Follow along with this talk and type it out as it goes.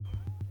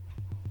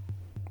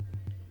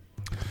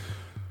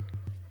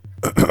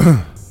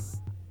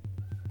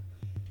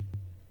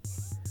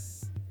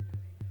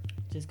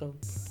Just go.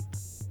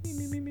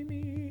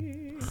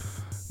 Me.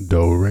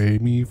 Do, re,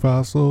 mi,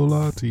 fa, sol,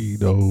 la, ti,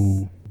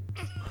 do.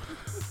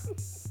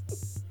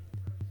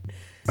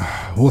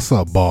 What's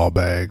up, ball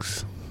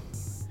bags?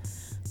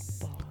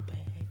 Ball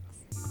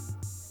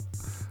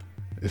bags.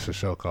 It's a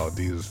show called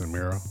Jesus and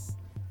Miro.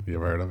 You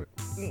ever heard of it?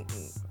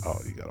 Mm-mm. Oh,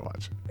 you gotta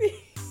watch it.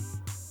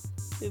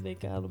 Did they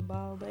call them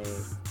ball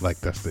bags? Like,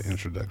 that's the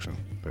introduction.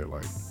 They're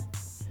like,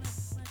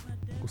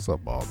 what's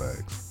up, ball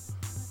bags?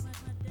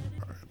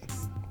 All right.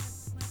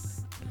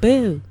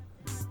 Boo.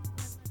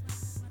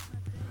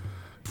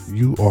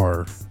 You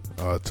are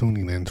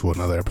tuning in to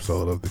another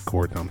episode of the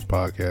Corey Thomas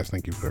Podcast.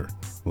 Thank you for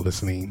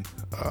listening.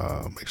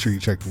 Make sure you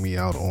check me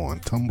out on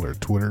Tumblr,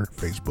 Twitter,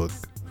 Facebook,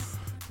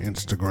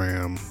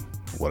 Instagram,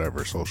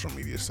 whatever social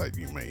media site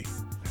you may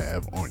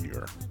have on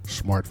your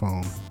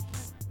smartphone.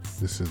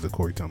 This is the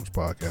Corey Thomas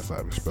Podcast. I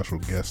have a special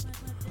guest.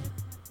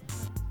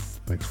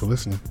 Thanks for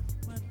listening.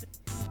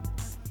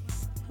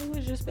 Who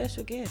was your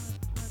special guest?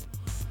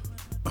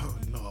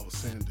 No, I was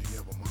saying, do you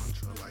have a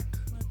mantra, like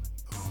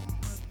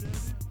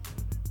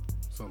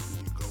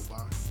something you go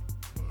by?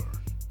 Or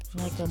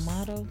Like a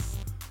motto?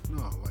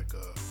 No, like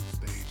a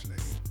stage name.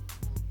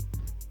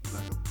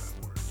 Lack of a better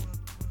word.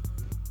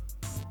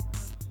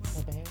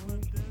 A bad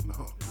word?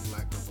 No,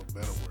 lack of a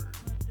better word.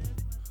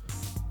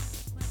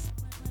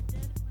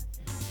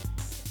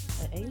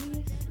 An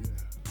alias?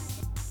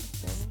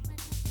 Yeah. Okay.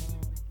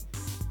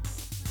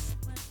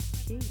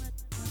 Key.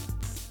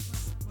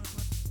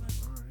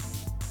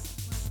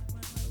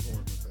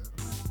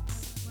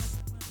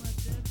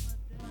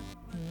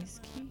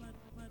 Mz.Kee.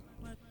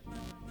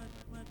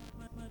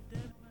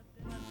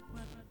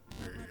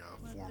 Very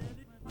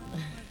formal.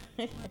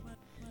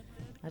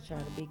 I try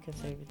to be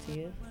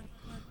conservative.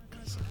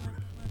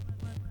 Conservative.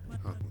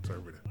 Huh,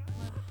 conservative.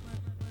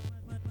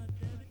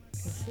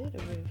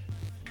 Considerate.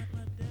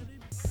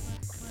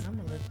 I'm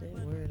gonna look that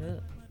word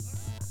up.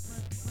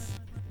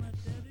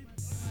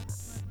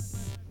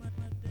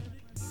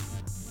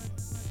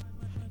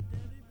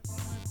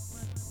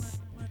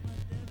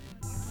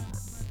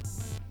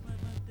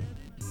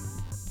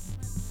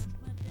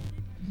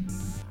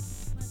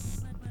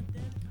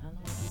 How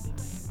long have you been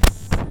married?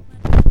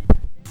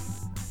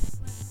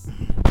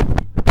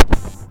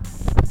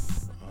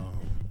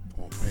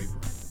 On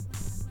paper.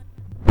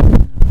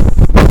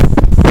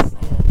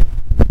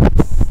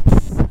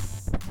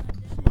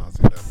 So I'll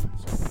say that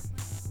one's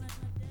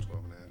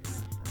 12 and a half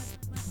years.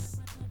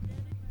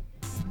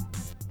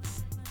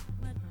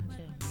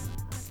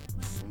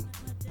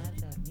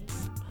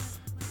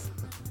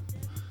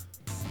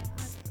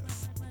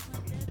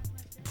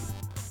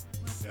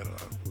 At a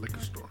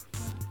liquor store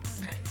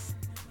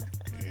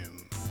in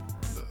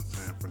the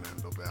San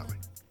Fernando Valley.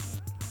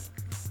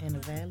 In the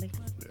valley?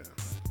 Yeah.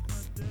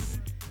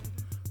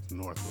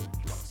 North of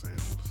Los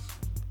Angeles.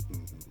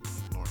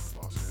 North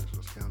of Los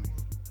Angeles County.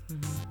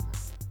 Mm-hmm.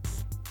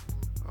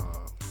 I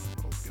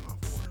was getting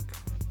off of work.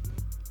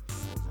 I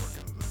was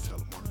working as a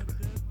telemarketer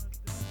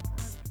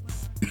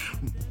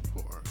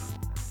for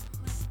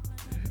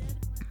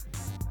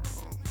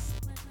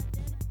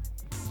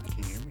can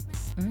you hear me?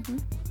 Mm-hmm.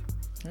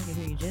 I can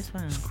hear you just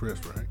fine. It's Chris,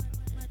 right?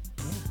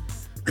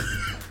 Yeah.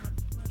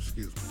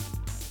 Excuse me.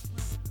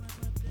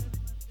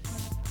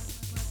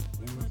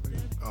 What was I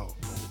saying? Oh,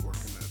 I was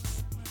working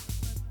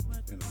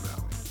in the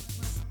valley. I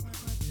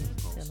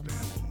was staying with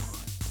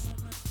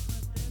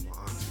my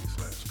auntie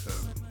 /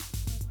 cousin.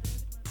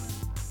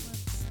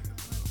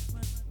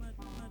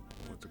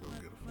 And went to go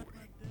get a 40.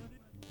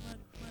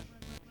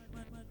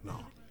 No,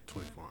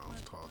 24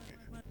 ounce tall can.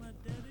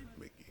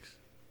 Mickey's.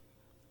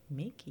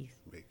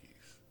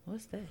 Mickey's.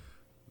 What's that?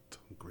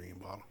 Green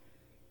bottle.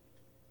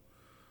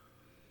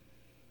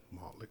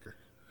 Malt liquor.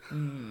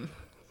 Mm.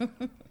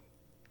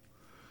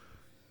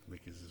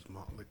 Mickey's is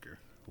malt liquor.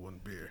 It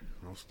wasn't beer.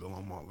 I was still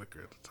on malt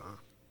liquor at the time.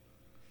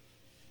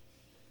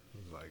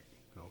 It was like,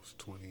 I was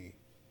 25.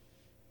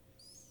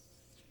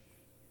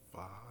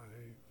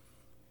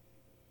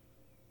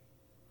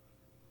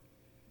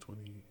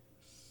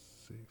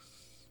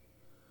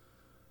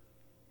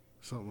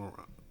 Something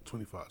around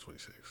 25,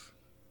 26.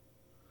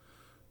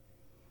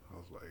 I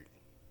was like,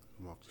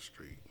 I'm off the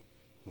street.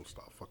 I'm gonna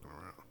stop fucking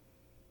around.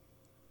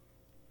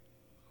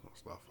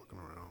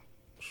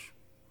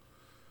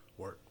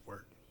 Work,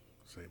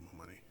 save my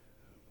money.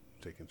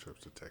 Taking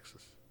trips to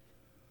Texas.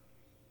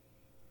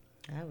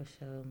 I was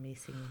so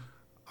missing.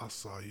 I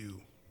saw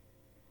you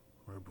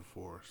right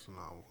before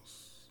Sanaa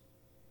was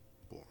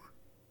born.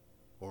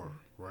 Or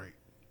right.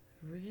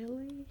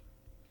 Really?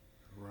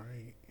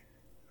 Right.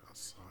 I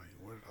saw you.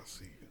 Where did I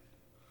see you?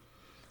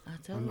 I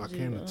told you. I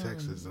came to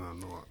Texas and I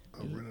know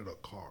I rented a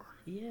car.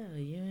 Yeah,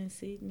 you and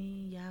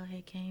Sydney, y'all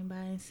had came by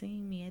and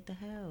seen me at the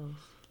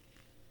house.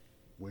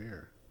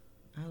 Where?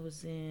 I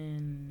was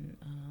in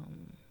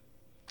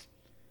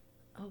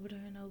over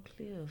there in Oak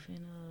Cliff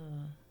in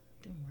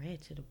them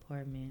ratchet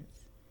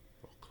apartments.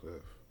 Oak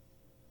Cliff.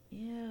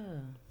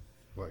 Yeah.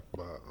 Like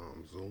by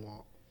Zoom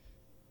Walk?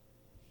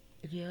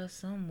 Yeah,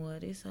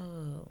 somewhat. It's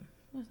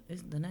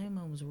The name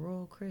of it was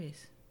Royal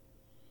Crest.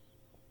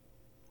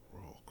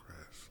 Royal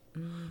Crest.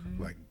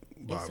 Mm-hmm. Like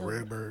by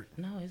Redbird?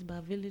 No, it's by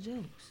Village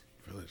Oaks.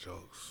 Village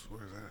Oaks.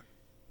 Where's that?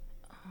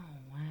 Oh,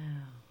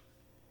 wow.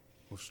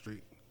 What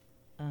street?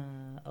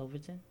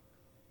 Overton.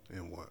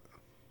 And what?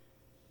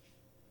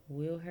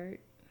 Wilhurt.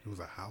 It was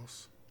a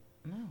house?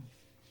 No.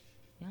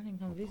 Y'all didn't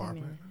come visit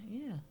me.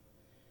 Yeah.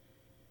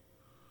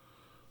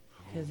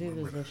 Because it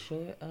was a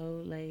short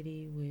old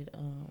lady with,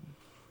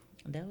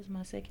 that was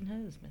my second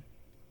husband.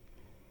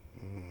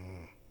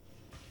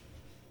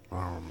 I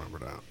don't remember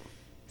that.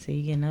 So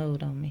you getting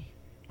old on me.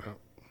 Yep.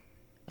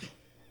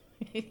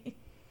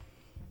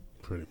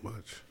 Pretty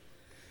much.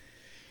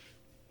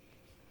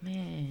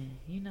 Man,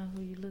 you know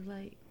who you look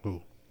like?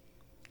 Who?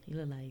 You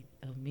look like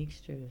a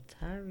mixture of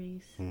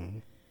Tyrese, Mm-hmm.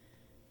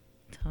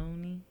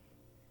 Tony,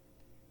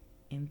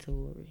 and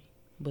Tori.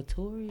 But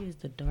Tori is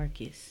the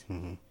darkest.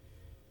 Mm-hmm.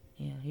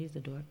 Yeah, he's the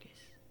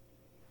darkest.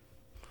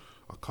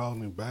 I called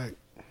him back.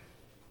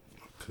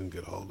 I couldn't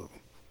get a hold of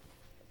him.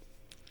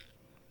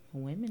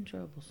 Women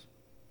troubles.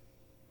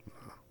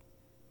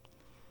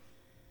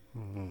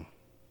 Mm-hmm.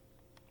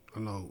 I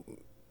know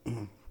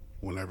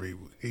whenever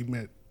he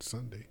met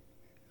Sanaa.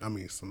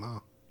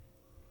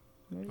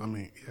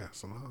 Really?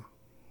 Sanaa.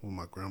 When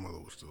my grandmother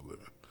was still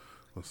living.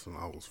 When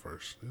Sanaa was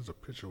first. There's a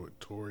picture with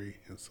Tori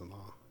and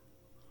Sanaa.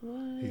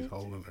 What? He's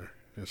holding her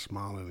and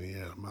smiling, and he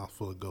had a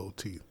mouthful of gold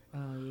teeth.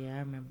 Oh, yeah, I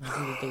remember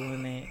he was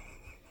doing that.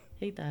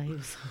 He thought he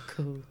was so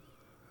cool.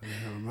 He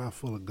had a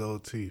mouthful of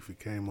gold teeth. He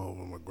came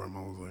over, my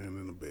grandma was laying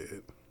in the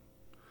bed.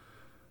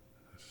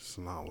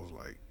 Sanaa was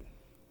like,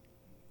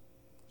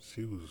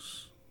 I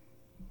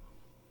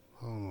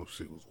don't know if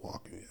she was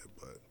walking yet,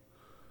 but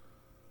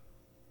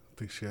I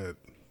think she had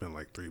been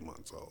like 3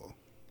 months old.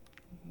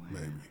 Wow.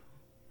 Maybe.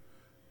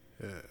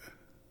 Yeah.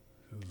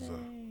 It was,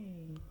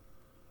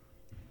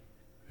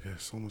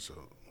 so much.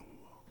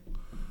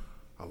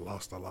 I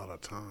lost a lot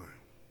of time.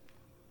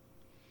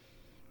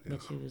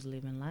 But you was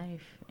living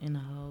life in a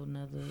whole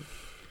nother,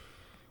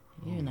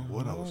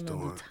 what I was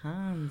doing.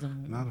 time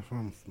zone. Not if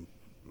I'm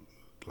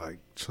like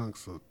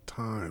chunks of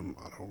time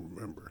I don't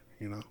remember,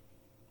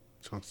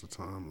 chunks of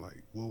time,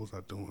 like what was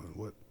I doing,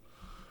 what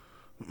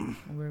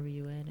Where were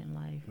you at in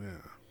life?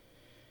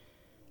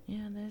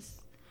 Yeah,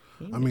 that's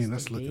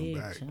looking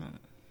back chunk.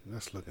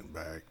 That's looking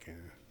back,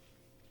 and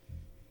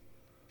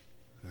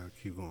I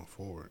keep going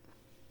forward.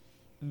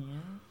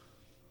 Yeah,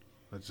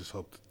 I just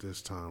hope that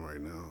this time right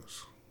now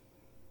is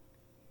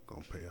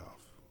gonna pay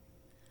off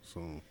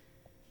soon.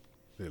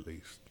 At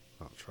least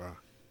I'll try.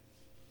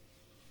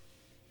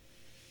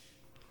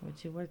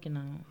 what you working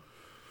on?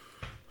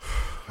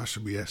 I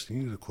should be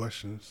asking you the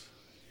questions.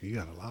 You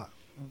got a lot.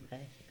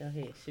 Okay, go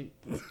ahead, shoot.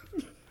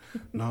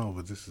 No,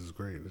 but this is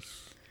great.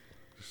 This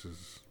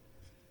is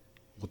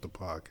what the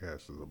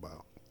podcast is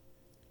about.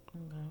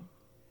 Okay.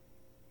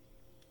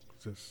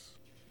 Just,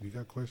 you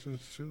got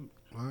questions? Shoot,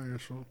 I'll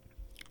answer them.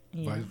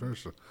 Yeah. Vice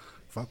versa.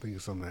 If I think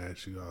of something to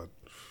ask you, I'll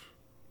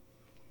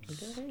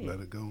just let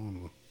it go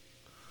on.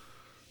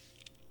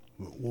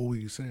 What were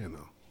you saying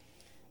though?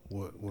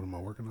 What am I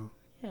working on?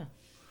 Yeah.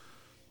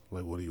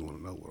 Like, what do you want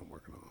to know what I'm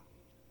working on?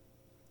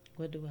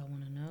 What do I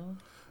want to know?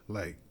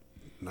 Like,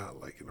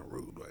 not like in a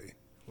rude way.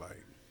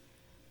 Like,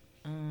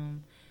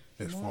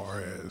 as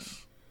far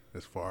as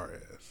As far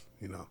as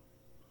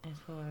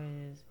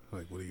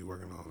like, what are you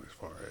working on as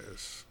far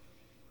as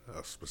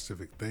a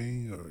specific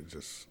thing or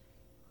just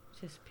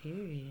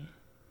period.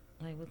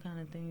 Like, what kind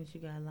of things you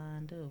got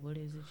lined up? What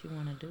is it you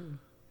want to do?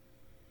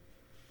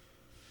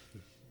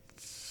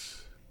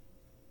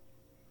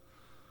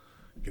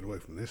 Get away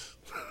from this.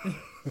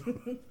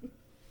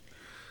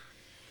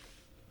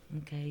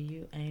 Okay,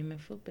 you aiming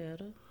for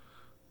better.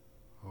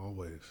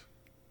 Always.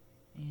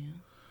 Yeah.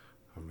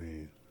 I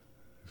mean,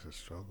 it's a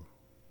struggle.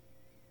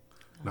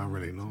 Not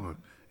really knowing.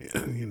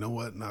 You know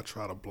what? And I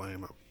try to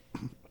blame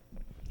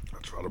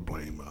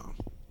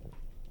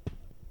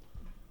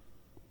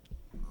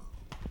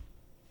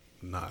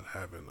not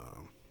having,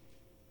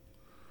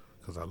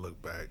 because I look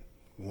back.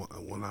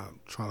 When I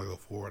try to go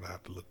forward, I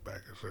have to look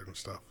back at certain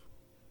stuff.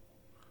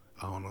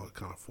 I don't know, it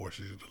kind of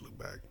forces you to look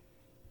back.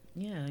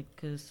 Yeah,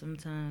 because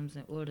sometimes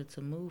in order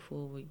to move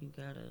forward, you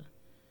got to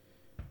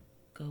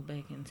go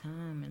back in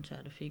time and try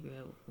to figure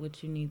out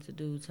what you need to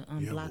do to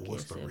unblock but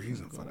what's yourself the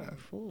reason from for going that?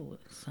 forward.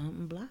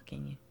 Something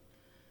blocking you.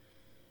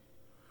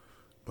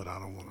 But I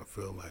don't want to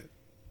feel like,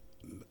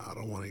 I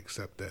don't want to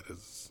accept that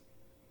as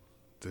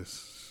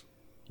this,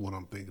 what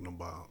I'm thinking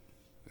about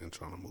and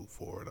trying to move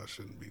forward. I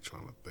shouldn't be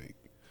trying to think.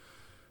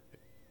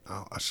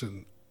 I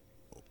shouldn't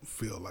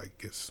feel like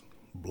it's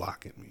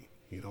blocking me.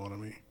 You know what I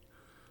mean?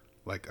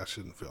 Like, I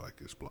shouldn't feel like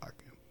it's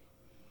blocking.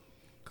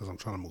 Because I'm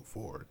trying to move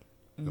forward.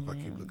 If I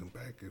keep looking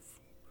back, it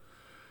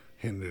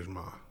hinders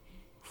my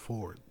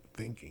forward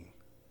thinking.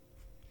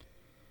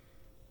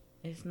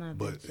 It's not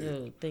that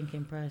your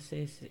thinking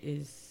process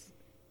is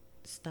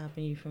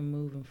stopping you from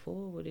moving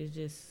forward. It's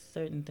just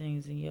certain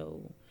things in your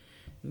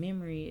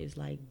memory is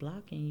like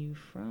blocking you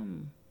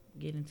from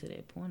getting to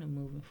that point of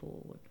moving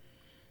forward.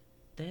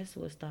 That's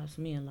what stops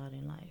me a lot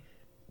in life.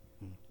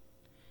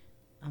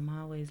 I'm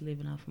always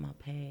living off my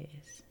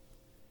past.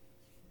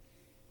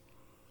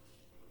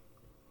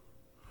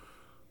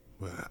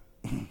 But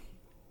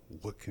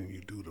what can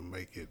you do to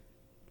make it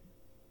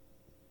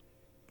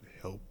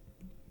help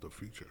the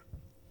future?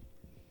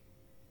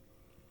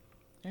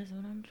 That's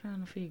what I'm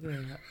trying to figure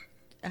out.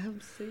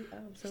 I'm so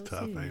It's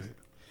tough, serious. ain't it?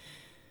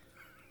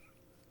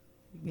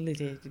 Look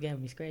at it, you got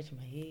me scratching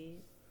my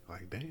head.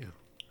 Like, damn.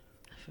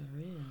 For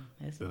real.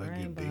 That's a Did I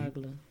brain get deep?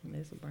 boggler.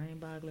 That's a brain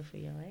boggler for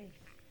your ass.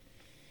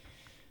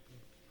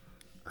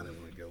 I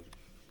didn't want to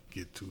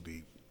get too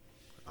deep.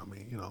 I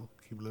mean,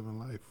 keep living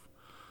life.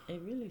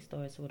 It really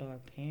starts with our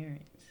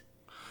parents.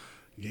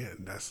 Yeah,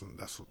 that's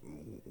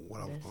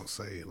what I was gonna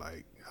say.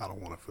 Like, I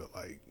don't want to feel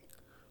like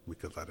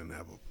because I didn't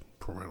have a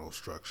parental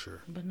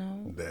structure. But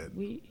no, that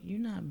you're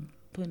not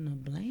putting a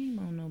blame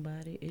on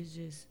nobody.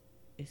 It's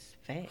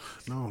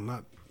facts. No,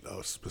 not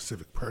a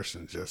specific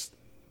person, just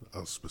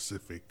a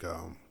specific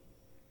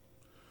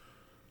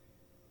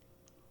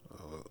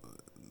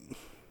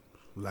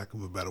lack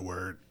of a better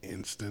word,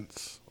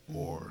 instance,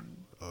 or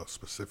a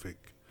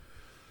specific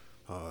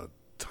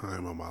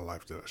time of my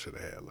life that I should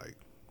have had, like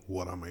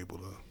what I'm able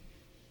to,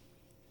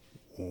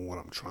 or what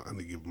I'm trying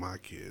to give my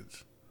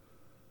kids,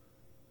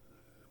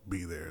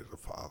 be there as a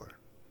father,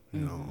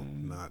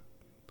 not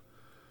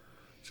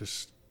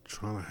just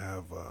trying to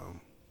have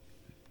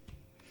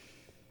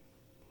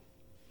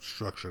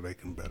structure they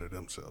can better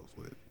themselves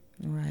with.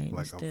 Right.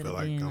 Like I feel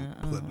like I'm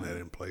putting that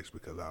in place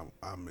because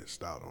I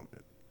missed out on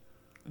it.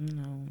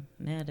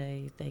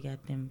 Nowadays they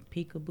got them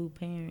peekaboo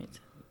parents.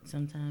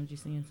 Sometimes you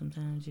see them,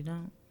 sometimes you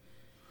don't.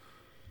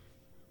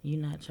 You're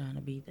not trying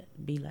to be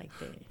like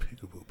that.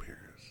 Peekaboo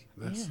parents.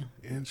 That's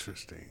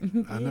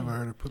interesting. I never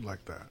heard it put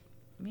like that.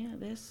 Yeah,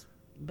 that's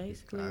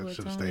basically I what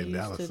should have Tony stayed in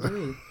used Dallas. to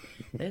do.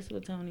 That's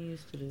what Tony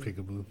used to do.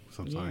 Peekaboo.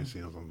 Sometimes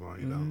you see them,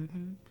 sometimes you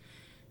don't.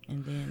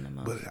 And then the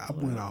most. But I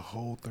went a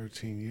whole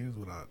 13 years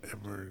without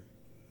ever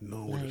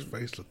knowing what his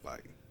face looked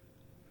like.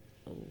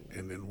 Oh.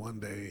 And then one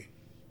day,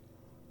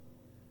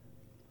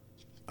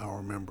 I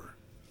remember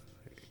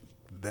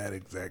that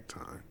exact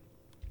time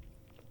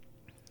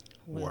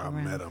where I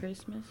met him.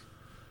 Christmas?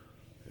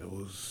 It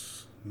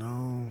was I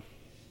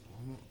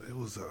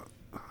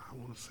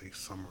want to say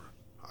summer.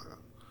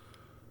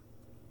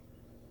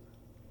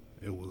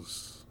 It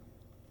was,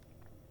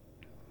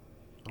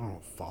 I don't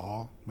know,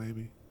 fall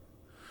maybe.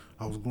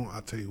 I'll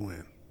tell you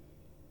when.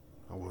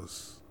 I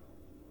was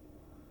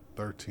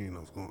 13.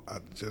 I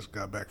just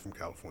got back from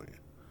California.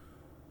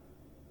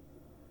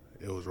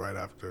 It was right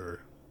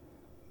after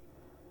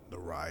the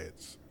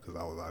riots, because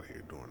I was out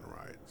here during the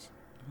riots.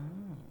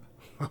 Oh.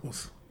 I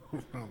was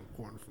around the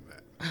corner from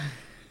that.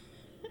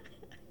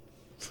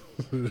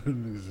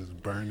 Niggas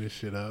just burn this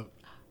shit up.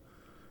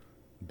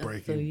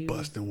 Breaking,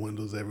 busting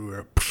windows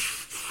everywhere.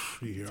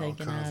 You hear all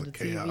kinds of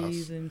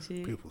chaos.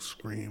 People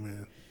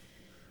screaming.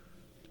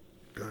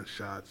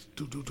 Gunshots.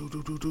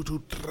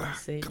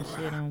 Setting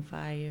shit on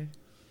fire.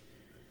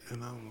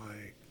 And I'm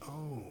like,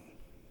 oh,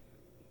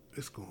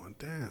 it's going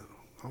down.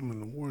 I'm in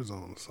the war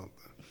zone or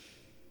something.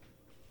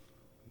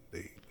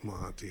 My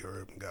auntie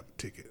hurried up and got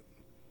a ticket.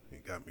 He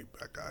got me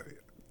back out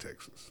here,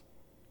 Texas.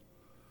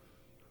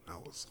 I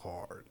was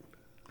hard.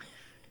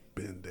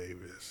 Ben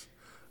Davis.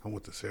 I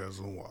went to Sarah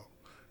Zunwalt,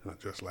 and I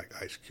dressed like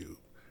Ice Cube,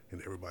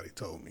 and everybody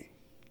told me,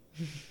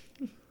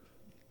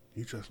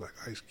 you dress like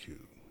Ice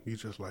Cube. You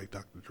dress like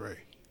Dr. Dre.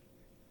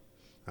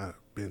 I had a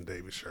Ben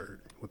Davis shirt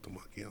with the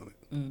monkey on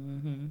it.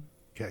 Mm-hmm.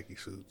 Khaki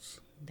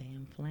suits.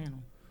 Damn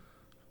flannel.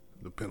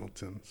 The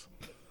Pendletons.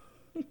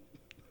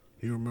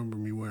 You remember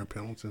me wearing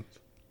Pendletons?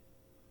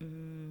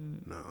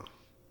 No.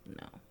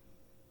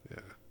 Yeah.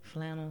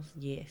 Flannels,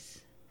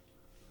 yes.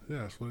 Yeah,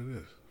 that's what it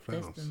is.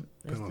 Flannels.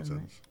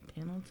 Pendletons.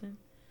 Pendleton?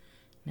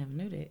 Never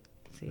knew that.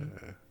 See?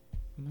 Yeah.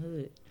 I'm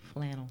hood.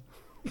 Flannel.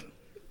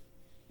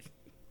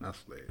 I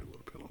stayed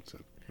with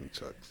Pendleton and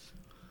Chucks.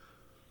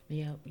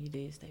 Yep, you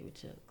did stay with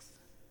Chucks.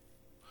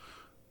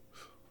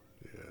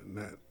 Yeah, and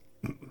that,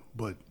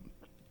 but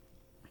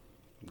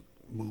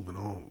moving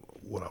on,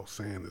 what I was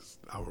saying is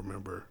I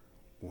remember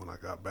when I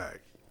got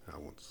back, I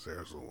went to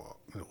Sarasota,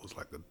 and it was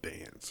like a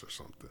dance or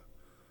something.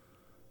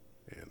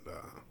 And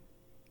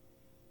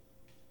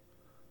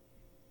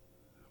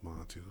my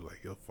auntie was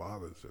like, your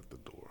father's at the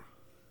door.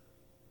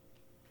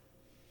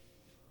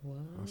 What?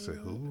 I said,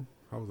 who?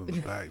 I was in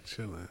the back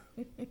chilling.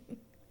 I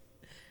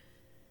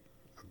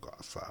go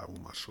outside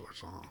with my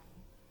shorts on.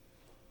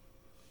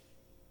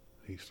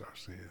 He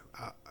starts saying,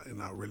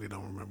 and I really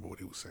don't remember what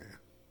he was saying.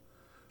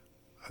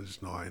 I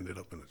just know I ended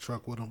up in the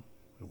truck with him,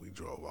 and we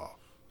drove off.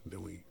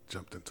 Then we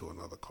jumped into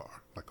another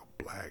car, like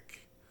a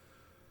black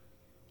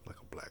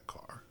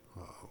car,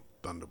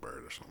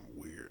 Thunderbird or something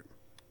weird,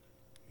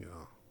 you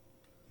know.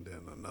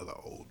 Then another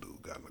old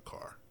dude got in the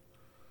car.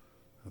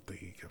 I think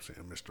he kept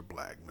saying, Mr.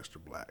 Black, Mr.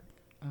 Black.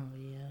 Oh,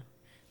 yeah.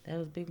 That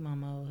was Big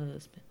Mama old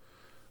husband.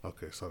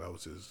 Okay, so that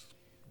was his,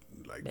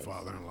 like, Basically.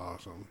 father-in-law or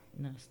something?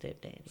 No,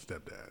 stepdaddy.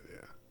 Stepdad,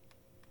 yeah.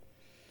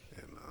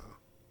 And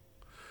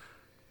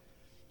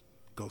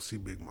go see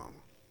Big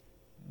Mama.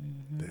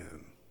 Mm-hmm.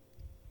 Then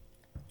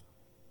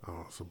don't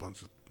know,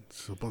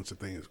 it's a bunch of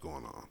things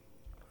going on.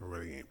 I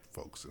really ain't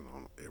focusing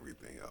on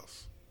everything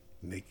else.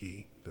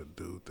 Nikki, the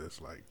dude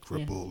that's like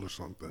crippled or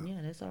something.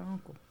 Yeah, that's our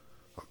uncle.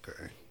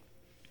 Okay.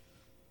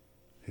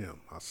 Him.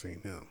 I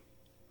seen him.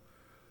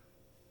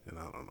 And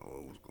I don't know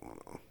what was going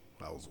on.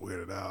 I was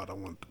weirded out. I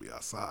wanted to be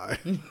outside.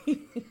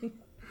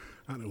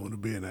 I didn't want to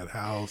be in that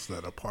house,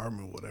 that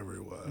apartment, whatever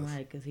it was.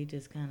 Right, because he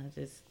just kind of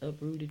just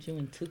uprooted you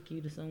and took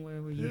you to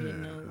somewhere where you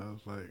didn't know. I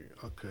was like,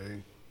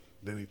 okay.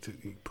 Then he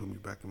put me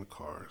back in the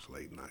car. It's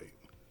late night.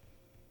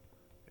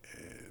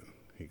 And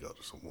he go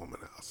to some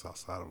woman's house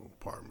outside of an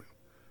apartment.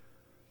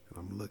 And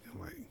I'm looking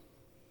like,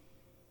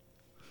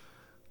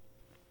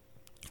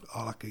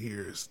 all I could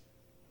hear is,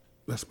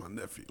 that's my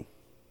nephew.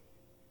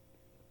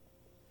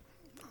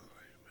 I was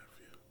like,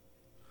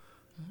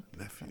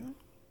 nephew.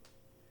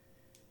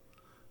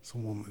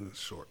 Some woman in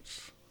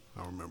shorts.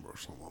 I remember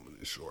some woman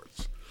in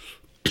shorts.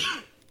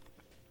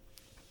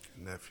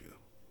 Nephew.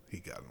 He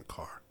got in the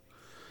car.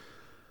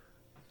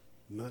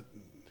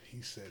 Nothing.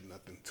 He said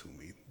nothing to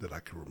me that I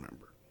can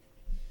remember.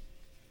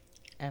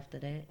 After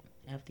that?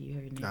 After you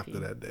heard nephew? After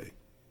that day.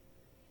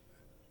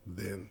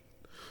 Then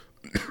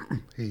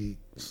he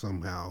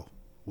somehow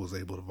was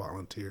able to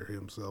volunteer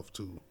himself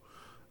to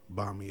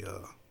buy me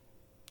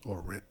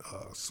or rent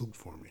a suit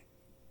for me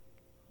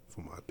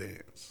for my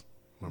dance.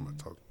 Remember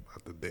talking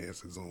about the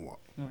dance at Zoom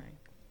Walk? Right.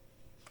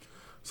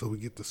 So we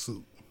get the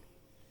suit.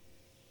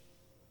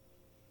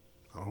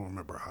 I don't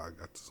remember how I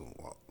got to Zoom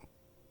Walk.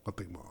 I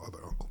think my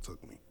other uncle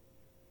took me.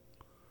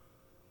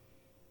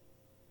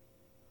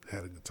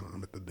 Had a good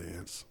time at the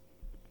dance.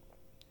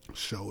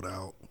 Showed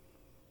out.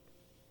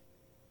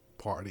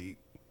 Partied.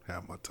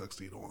 Had my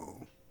tuxedo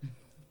on.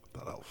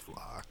 Thought I was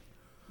fly.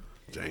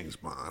 James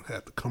Bond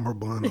had the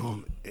cummerbund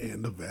on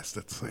and the vest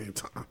at the same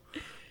time.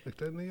 Like,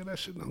 that nigga, that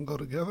shit don't go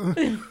together.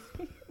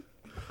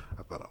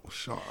 I thought I was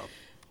sharp.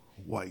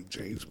 White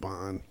James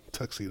Bond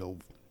tuxedo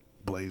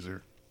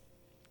blazer.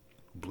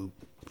 Blue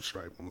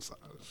stripe on the side.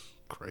 It's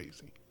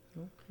crazy.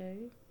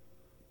 Okay.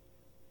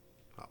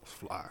 I was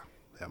fly.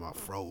 Had my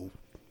fro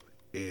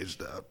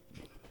edged up.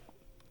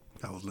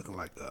 I was looking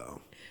like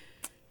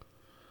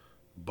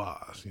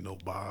Boz. You know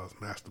Boz,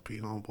 Master P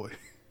homeboy?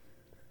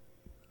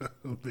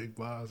 Big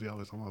Boz. You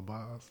always talking about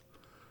Boz.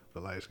 The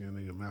light-skinned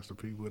nigga Master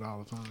P with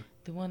all the time.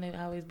 The one that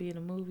always be in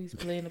the movies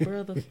playing the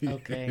brother?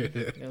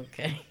 Okay.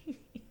 Okay.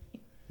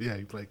 Yeah,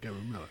 he played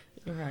Kevin Miller.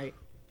 Right.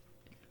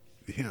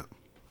 Him.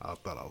 I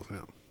thought I was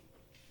him.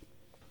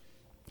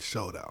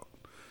 Showed out.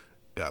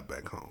 Got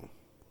back home.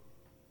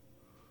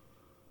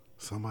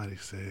 Somebody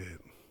said,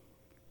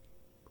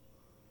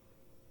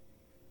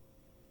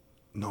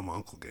 no, my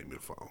uncle gave me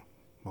the phone.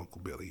 My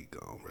Uncle Billy, he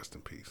gone, rest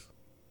in peace.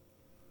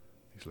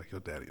 He's like, your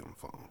daddy on the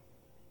phone.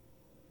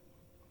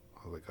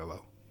 I was like,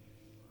 hello?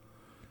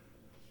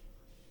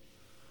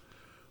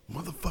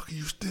 Motherfucker,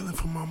 you stealing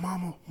from my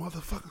mama?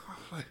 Motherfucker. I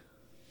was like,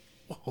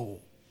 whoa.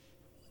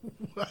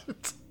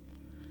 What?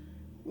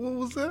 What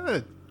was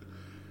that?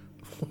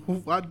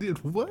 I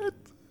did what?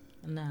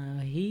 Nah,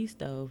 he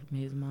stole from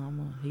his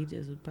mama. He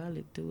just was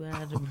probably too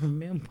out to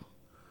remember.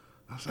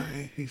 I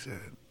said, he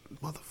said,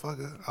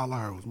 motherfucker. All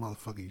I heard was,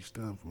 motherfucker, you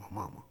stealing from my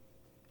mama.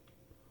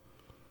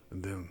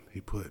 And then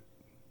he put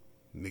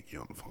Nikki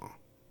on the phone.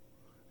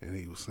 And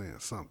he was saying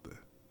something.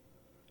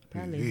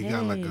 Probably, he hey,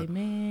 got like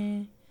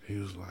man. He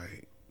was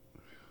like,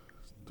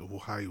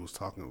 how he was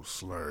talking was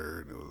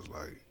slurred. It was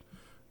like,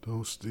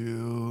 don't steal,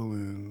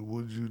 and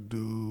what'd you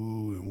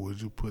do, and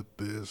would you put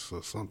this,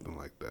 or something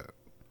like that.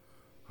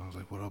 I was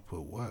like, what I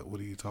put what? What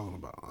are you talking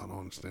about? I don't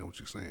understand what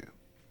you're saying.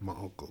 My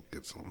uncle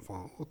gets on the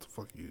phone. What the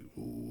fuck you?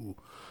 Ooh.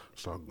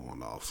 Start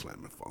going off,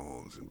 slamming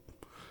phones and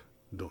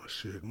doing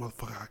shit.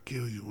 Motherfucker, I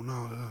kill you.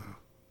 No,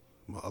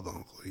 my other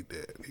uncle, he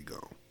dead. He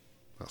gone.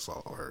 That's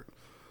all I heard.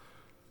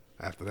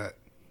 After that,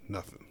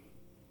 nothing.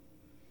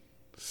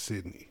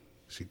 Sydney,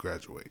 she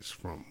graduates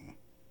from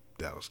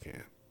Dallas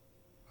Can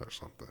or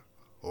something.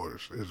 Or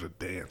it's a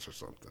dance or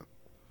something.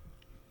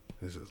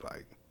 This is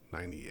like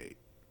 98,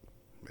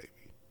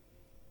 maybe.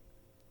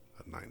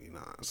 Or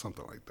 99,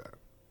 something like that.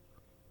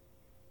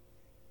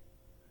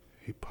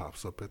 He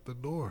pops up at the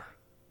door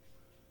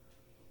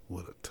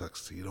with a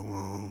tuxedo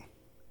on.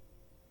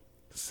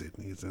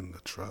 Sydney's in the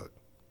truck.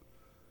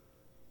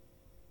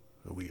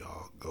 And we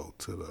all go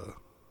to the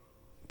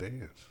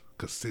dance.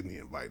 Because Sydney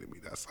invited me.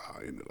 That's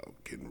how I ended up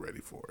getting ready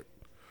for it.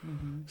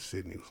 Mm-hmm.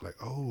 Sydney was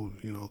like, oh,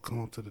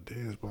 come on to the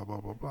dance, blah, blah,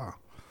 blah, blah.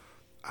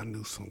 I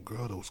knew some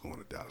girl that was going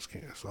to Dallas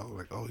Can. So I was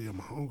like, oh, yeah,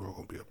 my homegirl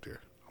going to be up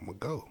there. I'm going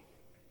to go.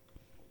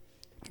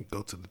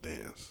 Go to the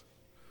dance.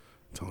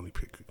 Tony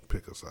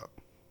pick us up.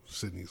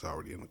 Sydney's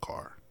already in the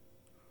car.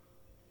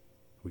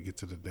 We get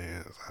to the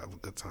dance. I have a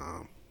good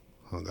time.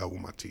 Hung out with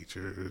my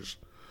teachers.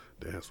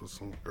 Danced with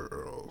some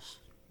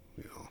girls.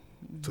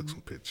 Took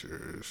some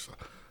pictures.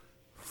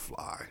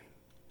 Fly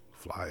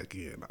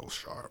again. I was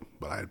sharp.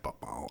 But I had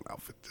bought my own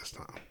outfit this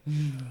time.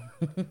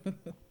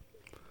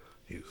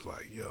 He was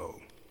like, yo.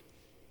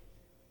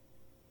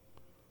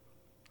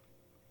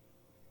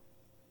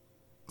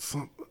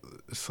 Some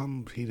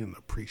he didn't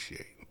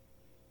appreciate.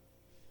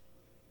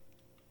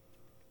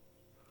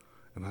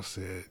 And I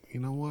said, you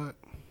know what?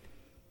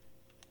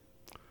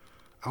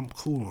 I'm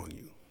cool on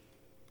you.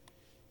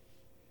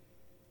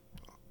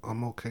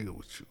 I'm okay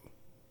with you.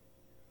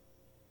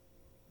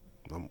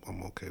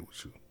 I'm okay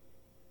with you.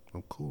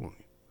 I'm cool on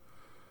you.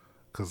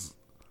 Because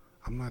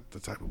I'm not the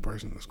type of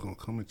person that's going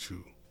to come at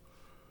you.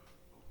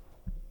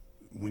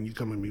 When you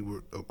come at me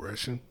with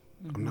aggression,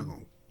 I'm not going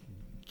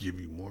to give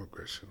you more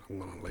aggression. I'm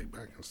going to lay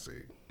back and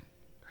say,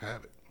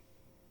 have it.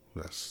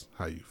 That's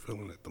how you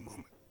feeling at the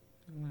moment.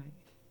 Right.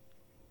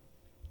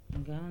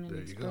 And go on and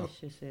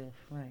express yourself.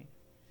 Right.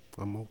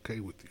 I'm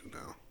okay with you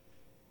now.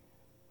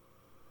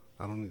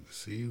 I don't need to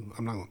see you.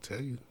 I'm not going to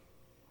tell you.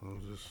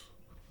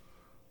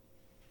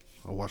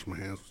 I'll wash my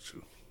hands with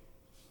you.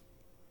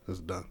 It's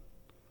done.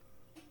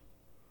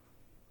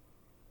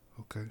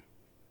 Okay.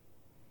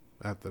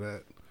 After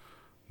that,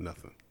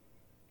 nothing.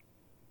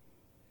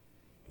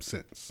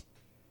 Since.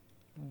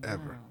 Wow.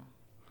 Ever.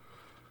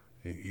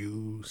 And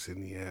you,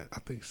 Sydney, I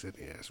think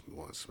Sydney asked me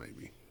once,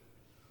 maybe,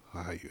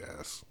 how you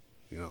ask,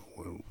 you know,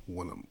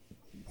 when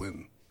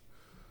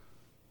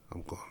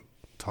I'm going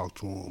to talk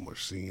to him or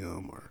see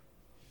him, or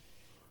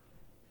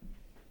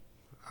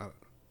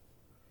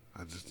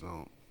I just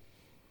don't.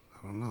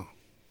 I don't know.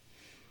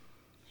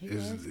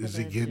 Is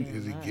he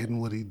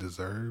getting what he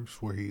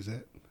deserves where he's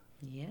at?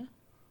 Yeah,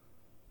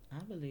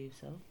 I believe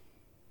so.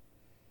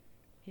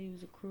 He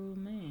was a cruel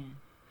man.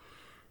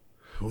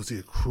 Was he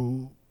a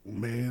cruel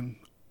man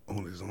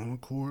on his own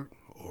accord,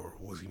 or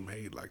was he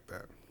made like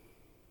that?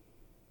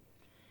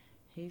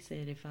 He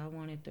said, if I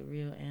wanted the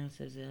real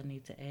answers, I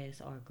need to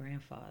ask our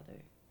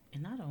grandfather.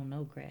 And I don't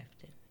know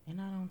Grafton,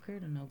 and I don't care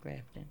to know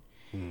Grafton.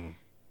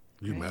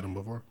 You met him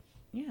before?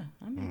 Yeah,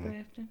 I met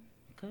Grafton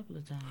a couple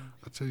of times.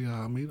 I tell you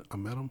how I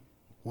met him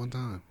one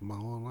time in my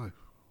whole life.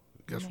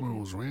 Guess where it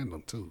was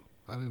random, too.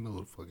 I didn't know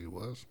who the fuck he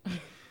was.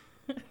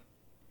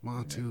 My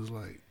auntie was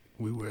like,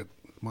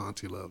 my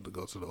auntie loved to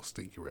go to those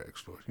stinky rag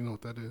stores. You know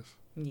what that is?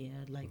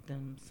 Yeah, like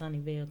them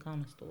Sunnyvale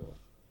corner store.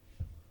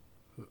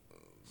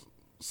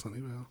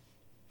 Sunnyvale?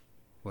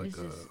 Like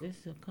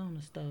it's a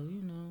corner store,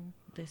 you know.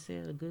 They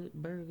sell good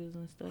burgers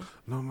and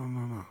stuff. No.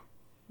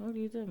 What are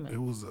you talking about?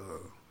 It was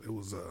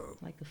a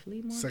like a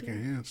flea market?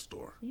 secondhand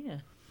store.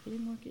 Yeah, flea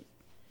market.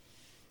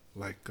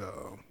 Like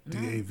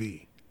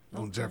DAV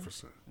on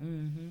Jefferson.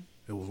 Mm-hmm.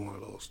 It was one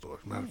of those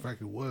stores. Matter of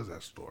fact, it was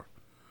that store.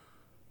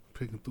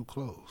 Picking through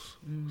clothes.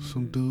 Mm-hmm.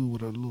 Some dude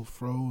with a little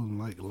fro and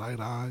like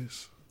light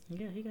eyes.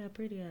 Yeah, he got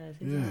pretty eyes.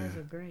 His eyes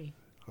are gray.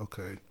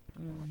 Okay.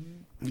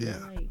 Mm-hmm. Yeah.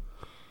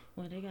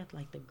 They got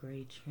like the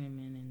gray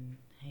trimming and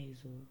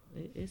hazel.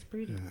 It's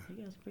pretty. Yeah.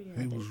 He got some pretty eyes.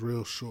 He was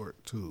real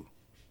short too.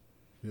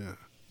 Yeah.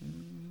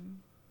 Mm-hmm.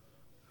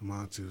 And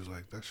my auntie was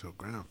like, "That's your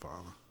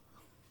grandfather."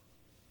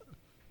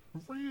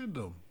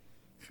 Random.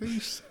 Can you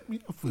set me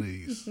up for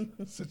these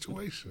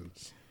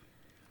situations?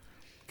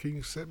 Can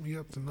you set me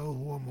up to know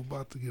who I'm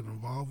about to get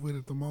involved with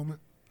at the moment?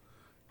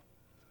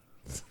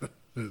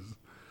 The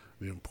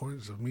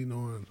importance of me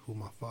knowing who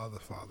my father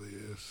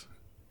is.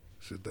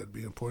 Should that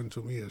be important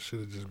to me, or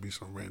should it just be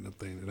some random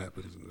thing that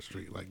happens in the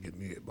street, like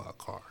getting hit by a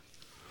car?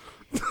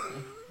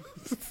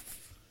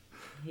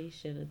 He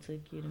should have took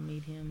you to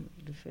meet him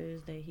the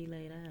first day he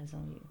laid eyes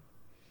on you.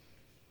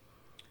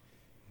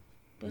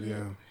 But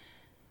yeah.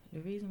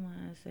 The reason why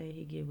I say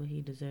he get what he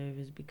deserves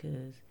is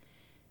because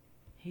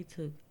he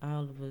took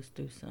all of us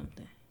through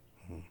something.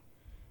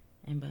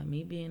 Mm-hmm. And by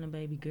me being a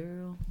baby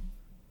girl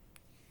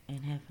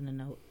and having to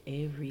know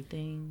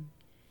everything,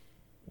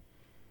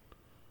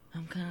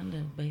 I'm kind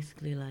of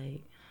basically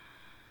like,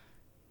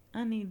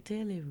 I need to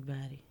tell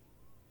everybody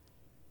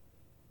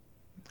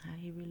how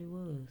he really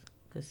was.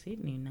 Because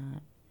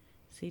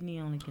Sydney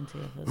only can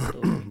tell her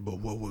story. But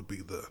what would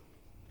be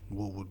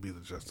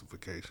the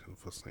justification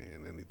for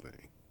saying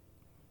anything?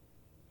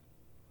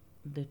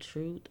 The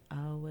truth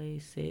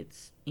always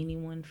sets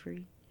anyone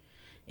free.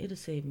 It'll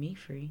set me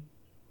free.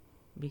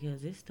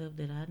 Because it's stuff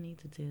that I need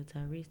to tell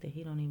Tyrese that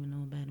he don't even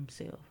know about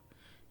himself.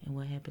 And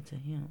what happened to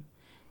him.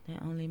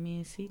 That only me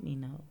and Sydney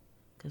know.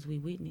 Because we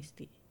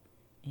witnessed it.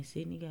 And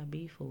Sydney got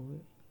beat for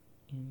it.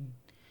 And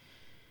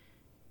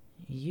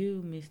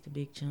you missed a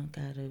big chunk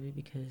out of it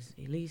because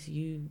at least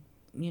you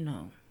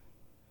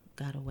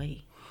got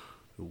away.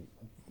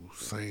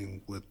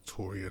 Same with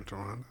Tori and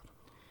Taronda?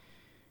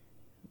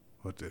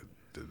 What did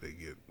they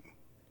get?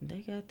 They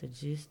got the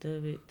gist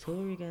of it.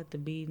 Tori got the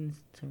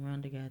beatings.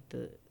 Taronda got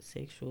the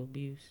sexual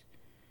abuse.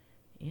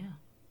 Yeah.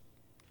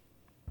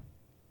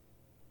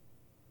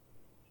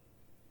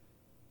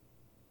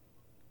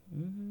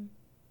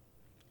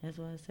 That's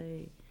why I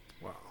say,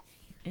 wow,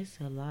 it's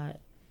a lot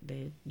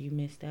that you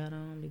missed out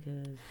on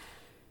because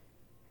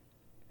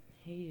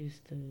he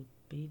used to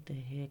beat the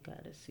heck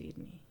out of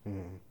Sydney.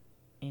 Mm-hmm.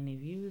 And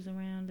if you was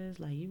around us,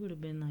 like, you would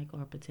have been like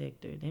our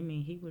protector. That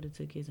means he would have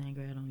took his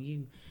anger out on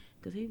you.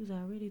 Because he was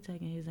already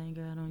taking his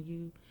anger out on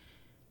you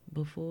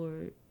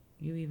before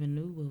you even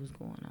knew what was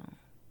going on.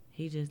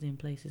 He just didn't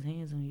place his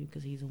hands on you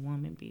because he's a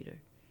woman beater.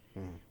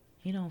 Mm.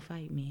 He don't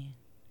fight men.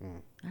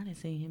 Mm. I done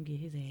seen him get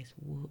his ass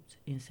whooped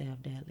in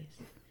South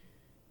Dallas.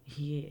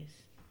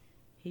 Yes.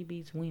 He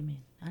beats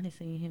women. I done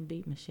seen him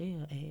beat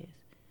Michelle ass.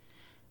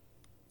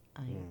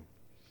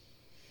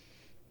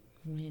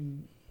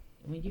 When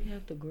you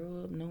have to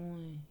grow up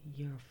knowing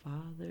your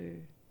father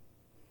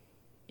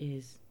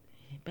is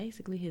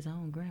basically his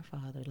own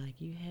grandfather, like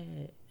you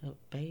had a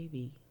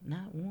baby,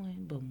 not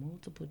one but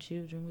multiple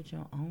children with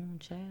your own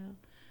child,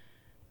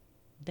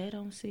 that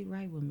don't sit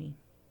right with me.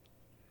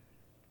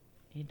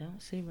 It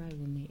don't sit right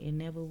with me. It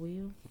never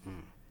will.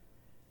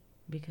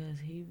 Because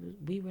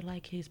we were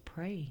like his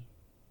prey.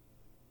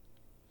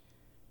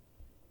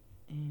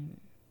 And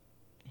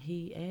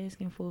he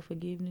asking for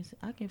forgiveness.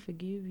 I can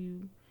forgive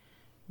you,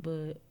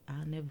 but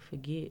I'll never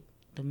forget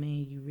the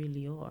man you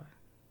really are.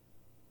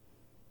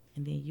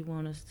 And then you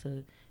want us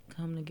to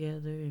come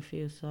together and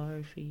feel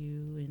sorry for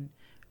you and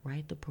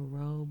write the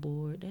parole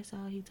board. That's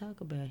all he talk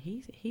about.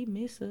 He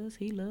miss us.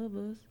 He love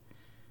us.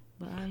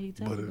 But all he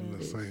talk about is... But in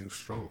the same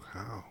stroke,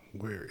 how?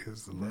 Where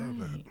is the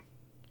love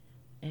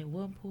at? At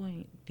what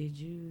point did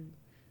you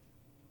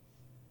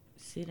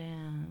sit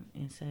down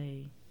and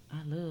say,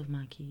 I love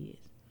my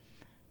kids?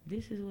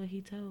 This is what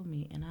he told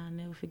me, and I'll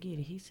never forget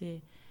it. He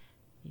said,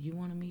 you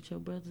want to meet your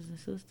brothers and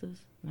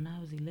sisters? When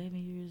I was 11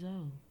 years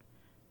old.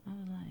 I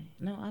was like,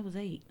 no, I was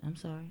 8. I'm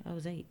sorry. I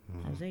was 8.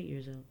 I was 8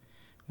 years old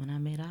when I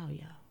met all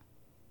y'all.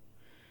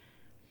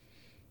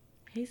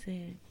 He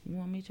said, you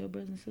want to meet your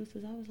brothers and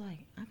sisters? I was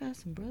like, I got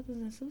some brothers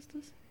and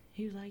sisters?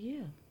 He was like,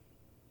 yeah.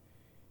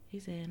 He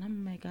said, and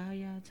I'm going to make all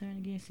y'all turn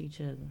against each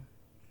other.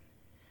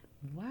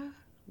 Why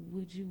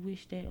would you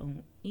wish that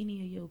on any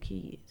of your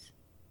kids?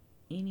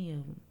 Any of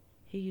them?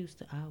 He used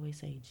to always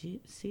say,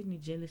 Sydney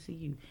jealous of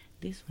you.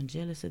 This one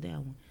jealous of that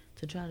one.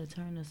 To try to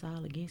turn us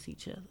all against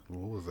each other.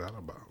 What was that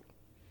about?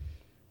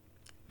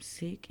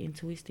 Sick and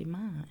twisted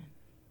mind.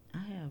 I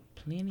have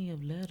plenty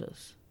of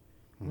letters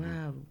where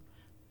I've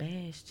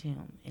bashed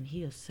him, and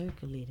he'll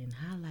circle it and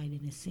highlight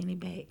it and send it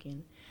back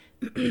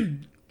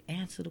and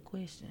answer the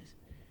questions.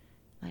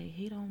 Like,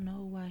 he don't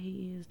know why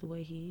he is the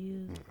way he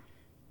is,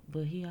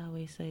 but he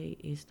always say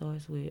it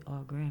starts with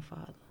our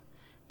grandfather.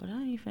 But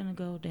I ain't finna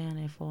go down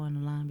that far in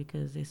the line,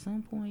 because at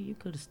some point you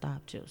could have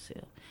stopped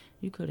yourself.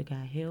 You could have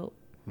got help.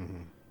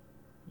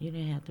 You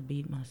didn't have to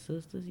beat my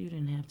sisters. You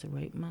didn't have to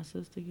rape my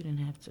sister. You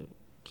didn't have to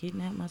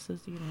kidnap my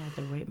sister. You didn't have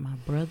to rape my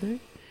brother.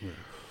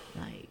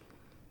 Like,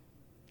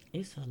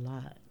 it's a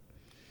lot.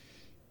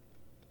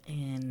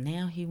 And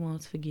now he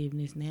wants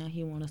forgiveness. Now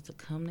he wants us to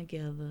come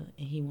together,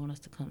 and he wants us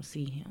to come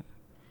see him.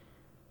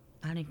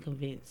 I didn't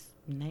convince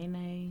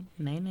Nene.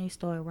 Nene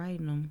started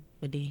writing them,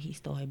 but then he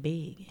started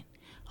begging.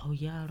 Oh,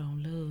 y'all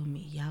don't love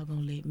me. Y'all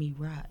gonna let me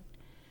rot.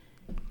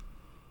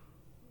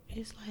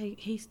 It's like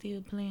he's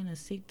still playing a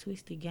sick,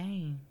 twisted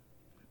game.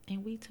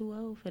 And we too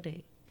old for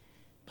that.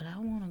 But I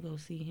want to go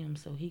see him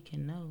so he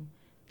can know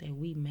that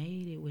we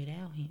made it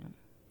without him.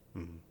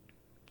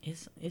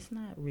 It's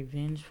not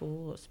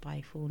revengeful or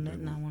spiteful,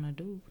 nothing I want to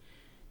do.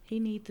 He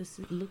need to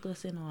look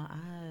us in our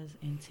eyes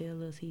and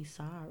tell us he's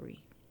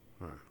sorry.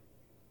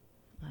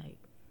 Like,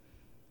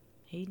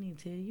 he need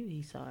to tell you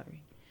he's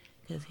sorry.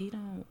 Because he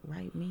don't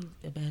write me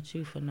about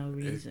you for no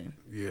reason.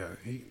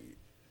 He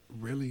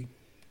really,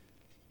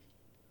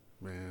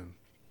 man,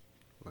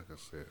 like I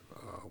said,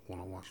 when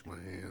I wash my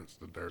hands,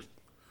 the dirt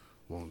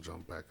won't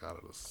jump back out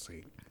of the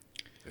sink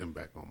and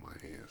back on my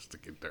hands to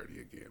get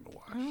dirty again to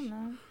wash. I don't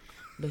know.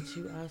 But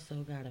you also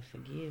got to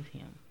forgive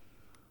him.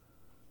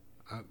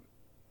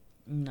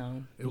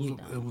 No, it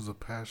was a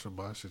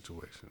passerby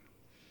situation.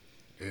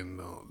 And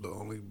the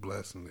only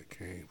blessing that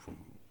came from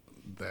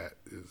that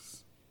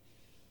is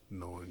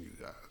knowing you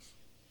guys.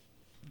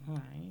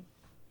 Right.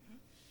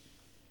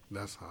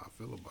 That's how I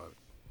feel about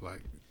it.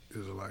 Like,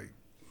 it's like,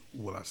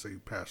 when I say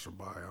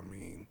passerby, I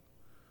mean,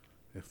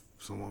 if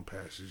someone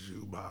passes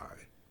you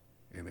by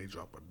and they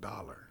drop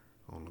 $1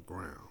 on the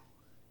ground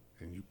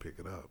and you pick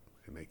it up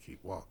and they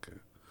keep walking,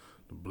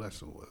 the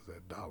blessing was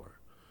that $1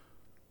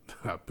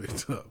 that I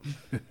picked up.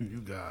 And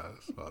you guys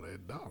saw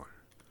that $1,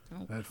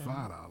 that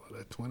 $5,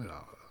 that $20,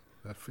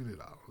 that $50,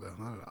 that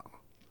 $100.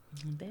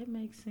 That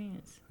makes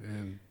sense.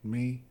 And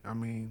me, I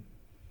mean,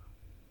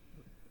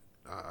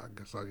 I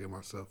guess I'll give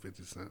myself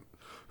 50 cents.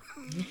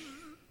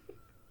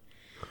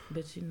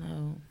 But you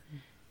know,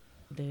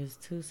 there's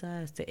two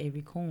sides to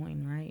every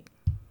coin, right?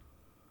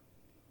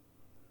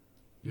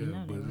 Yeah, you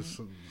know but that,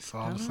 right? It's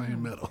all the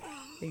same metal.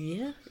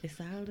 Yeah, it's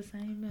all the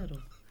same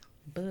metal.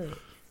 But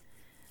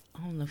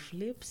on the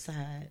flip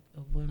side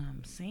of what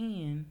I'm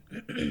saying,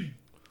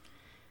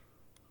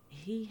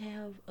 he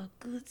have a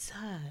good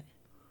side,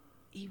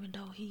 even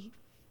though he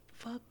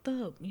fucked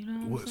up. You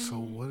know what I'm saying? So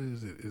what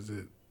is it? Is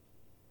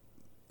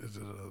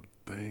it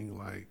a thing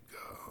like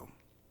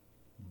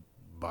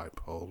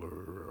bipolar,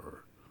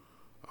 or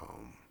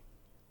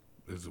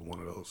is it one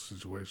of those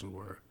situations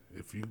where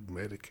if you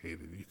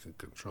medicated, you can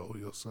control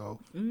yourself?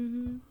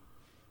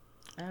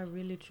 I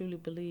really truly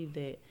believe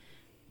that.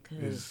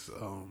 Is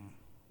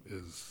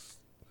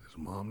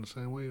mom the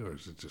same way, or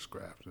is it just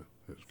Grafton,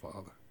 his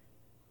father,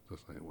 the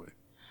same way?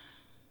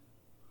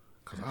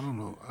 Because I don't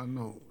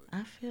know.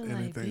 I feel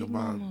like Big about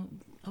Mama.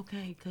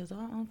 Okay, because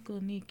our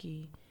Uncle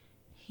Nicky,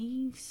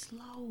 he's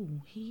slow.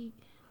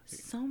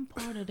 Some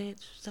part of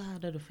that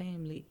side of the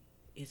family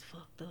is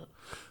fucked up.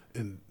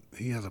 And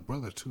he has a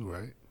brother too,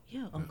 right?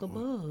 Yeah, Uncle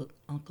Bug.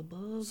 Uncle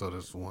Bug. So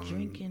this one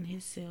drinking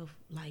himself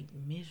like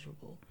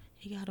miserable.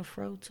 He got a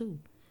fro too.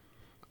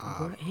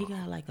 He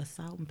got like a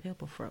salt and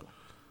pepper fro.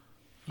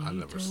 And I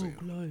never seen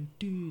him like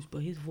this,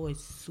 but his voice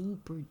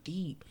super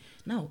deep.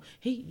 No,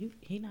 he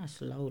not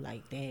slow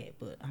like that,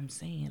 but I'm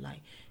saying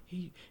like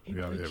he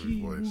got a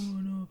heavy voice.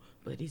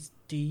 But it's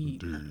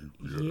deep.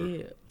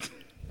 Yeah.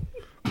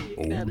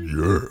 Oh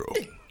yeah.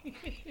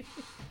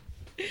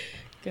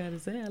 Gotta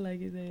sound like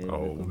his ass.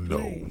 Oh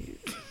no.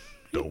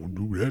 Don't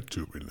do that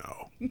to me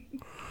now.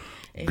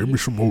 Give me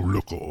some more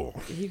liquor.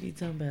 He be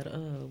talking about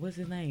what's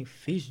his name?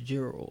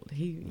 Fitzgerald.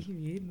 He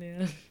in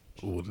there.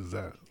 What is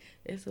that?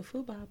 It's a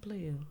football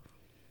player.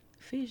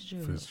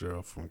 Fitzgerald.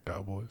 Fitzgerald from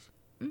Cowboys?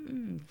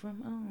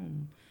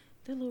 From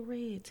the little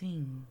red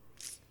team.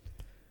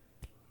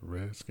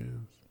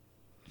 Redskins?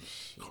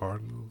 Shit.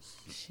 Cardinals?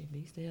 Shit,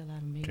 beats the hell out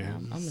of me.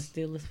 Kansas? I'm a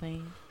Steelers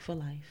fan for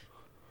life.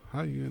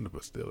 How you end up a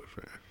Steelers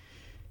fan?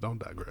 Don't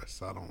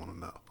digress. I don't want to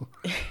know.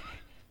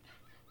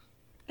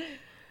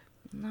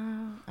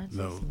 No, I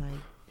just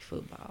like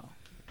football.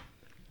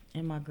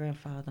 And my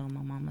grandfather on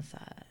my mama's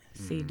side,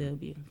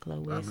 C.W. Chloe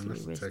Wesley,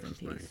 that's a rest Texas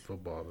in thing. peace.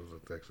 Football is a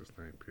Texas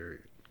thing,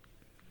 period.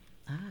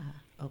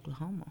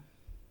 Oklahoma.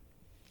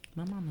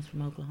 My mama's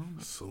from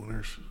Oklahoma.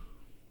 Sooners?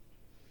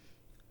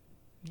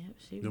 Yep,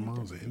 she. Your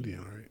mom's an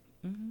Indian, right?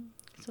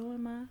 So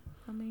am I.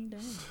 I mean,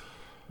 dang.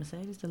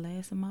 Mercedes the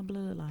last in my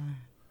bloodline.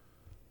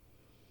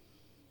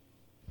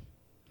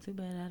 Too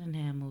bad I didn't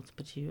have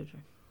multiple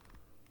children.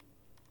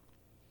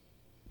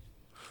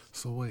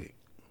 So wait,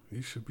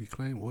 you should be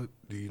claimed. What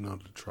do you know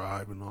the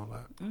tribe and all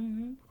that? Oh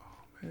man,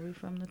 we're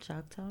from the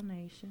Choctaw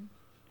Nation.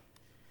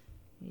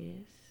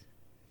 Yes.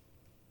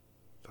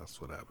 That's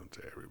what happened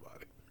to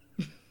everybody.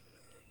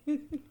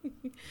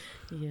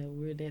 Yeah,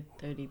 we're that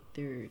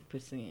 33rd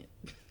percent.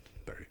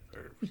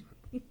 33rd.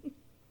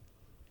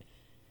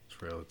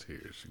 Trail of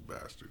Tears, you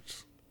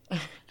bastards.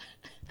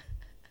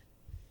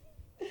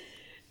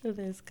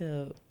 Let's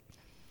go.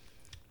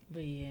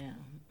 But yeah,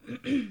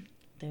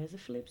 there's a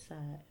flip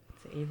side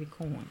to every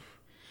coin.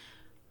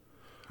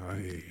 I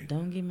hear you.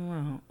 Don't get me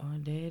wrong, our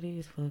dad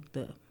is fucked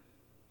up.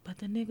 But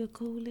the nigga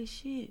cool as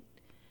shit.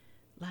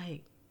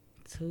 Like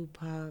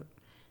Tupac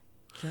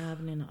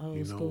driving in the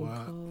old school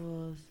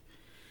cars.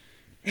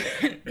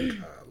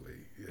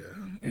 Golly, yeah.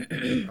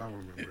 I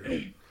remember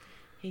him.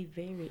 He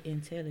very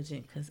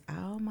intelligent because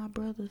all my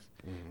brothers,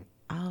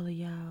 all of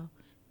y'all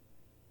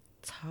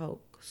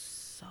talk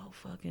so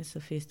fucking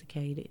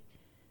sophisticated.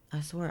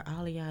 I swear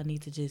all of y'all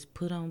need to just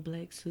put on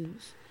black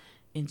suits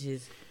and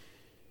just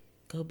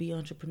go be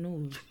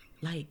entrepreneurs.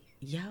 Like,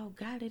 y'all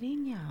got it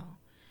in y'all.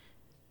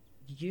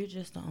 You're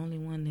just the only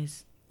one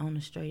that's on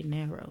the straight and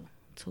narrow.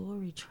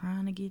 Tory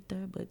trying to get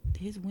there, but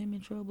his women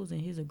troubles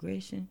and his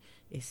aggression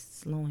is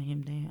slowing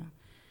him down.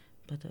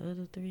 But the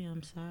other three,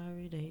 I'm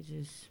sorry,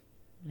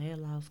 they're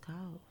lost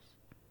cause.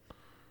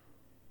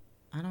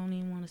 I don't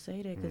even want to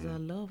say that because I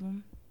love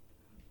them,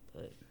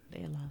 but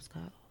they're lost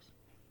cause.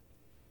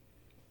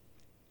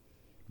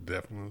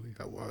 Definitely.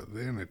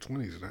 They're in their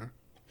 20s now.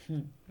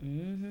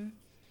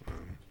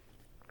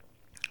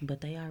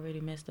 But they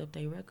already messed up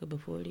their record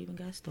before it even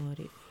got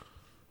started.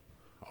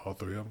 All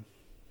three of them?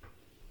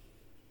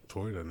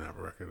 Tory doesn't have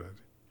a record, does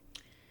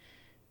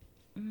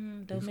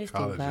he?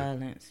 Domestic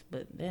violence,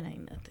 but that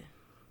ain't nothing.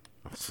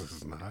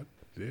 It's not.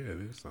 Yeah,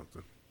 it is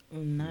something.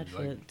 Not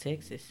for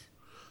Texas.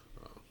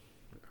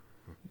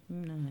 You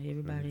know,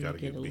 everybody gotta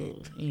get a beat.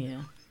 little.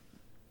 Yeah.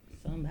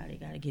 Somebody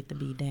got to get the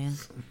beat down.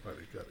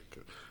 Somebody got to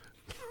get.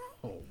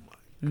 Oh my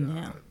God.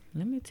 Now,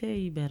 let me tell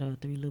you about our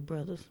three little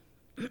brothers.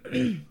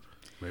 Maybe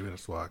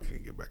that's why I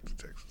can't get back to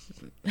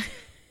Texas.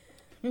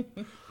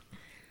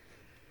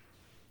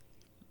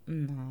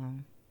 No.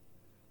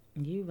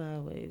 You've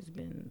always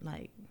been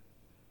like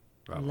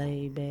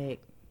laid back,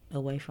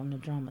 away from the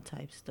drama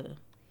type stuff.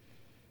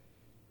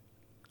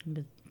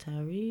 But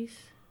Tyrese,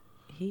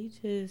 he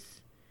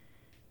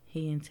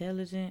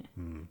intelligent,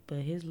 but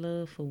his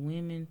love for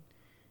women,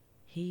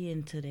 he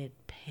into that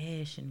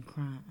passion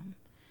crime.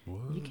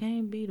 What? You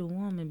can't beat a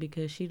woman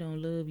because she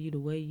don't love you the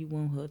way you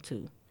want her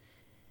to.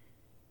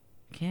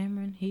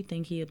 Cameron, he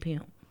think he a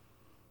pimp.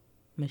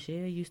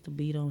 Michelle used to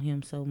beat on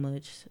him so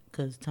much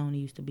because Tony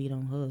used to beat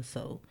on her,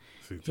 so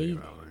he take it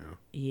out on him.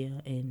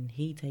 Yeah, and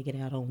he take it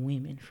out on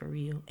women for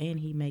real, and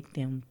he make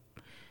them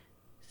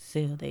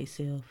sell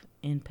theyself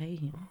and pay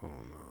him. Oh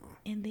no!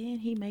 And then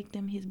he make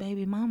them his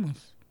baby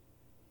mamas.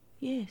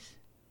 Yes,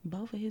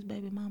 both of his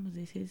baby mamas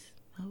is his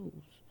hoes.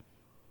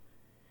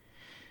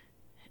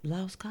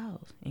 Lost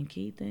cause. And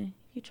Keithan,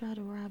 you try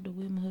to rob the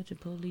Wilma Hutcher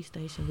police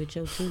station with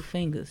your two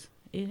fingers.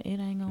 It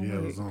ain't gonna work. Yeah,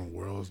 it was on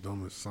World's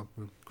Dumbest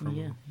Something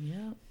Criminal.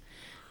 Yeah.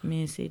 Me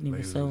and Sydney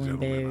Ladies was so and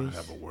gentlemen, embarrassed.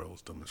 I have a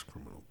World's Dumbest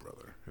Criminal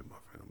brother in my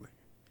family.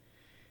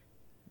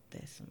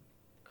 That's some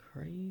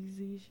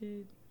crazy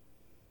shit.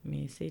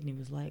 Me and Sydney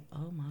was like,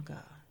 oh my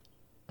God.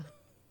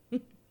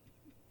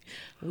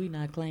 We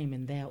not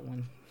claiming that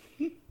one.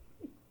 You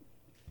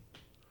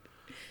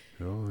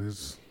know,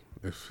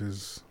 if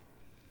his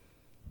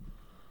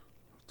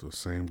The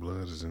same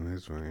blood is in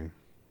his vein,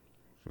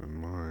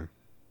 in mine.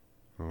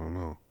 I don't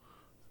know.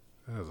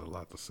 It has a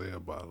lot to say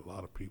about a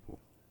lot of people.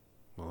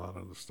 A lot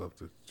of the stuff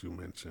that you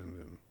mentioned,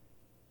 and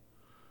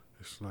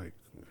it's like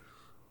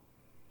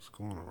it's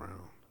going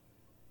around.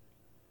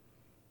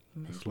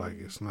 Maybe. It's like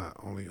it's not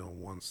only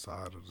on one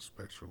side of the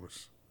spectrum,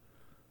 it's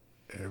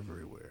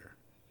everywhere.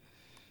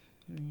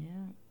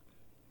 Yeah.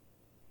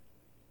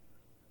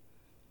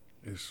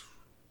 It's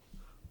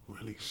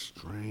really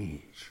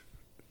strange.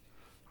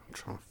 I'm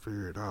trying to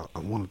figure it out. I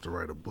wanted to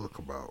write a book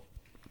about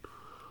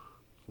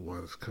why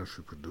this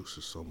country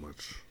produces so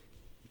much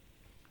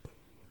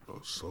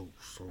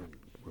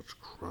much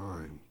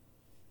crime.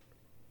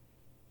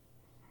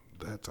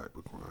 That type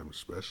of crime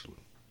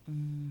especially.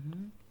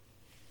 Mm-hmm.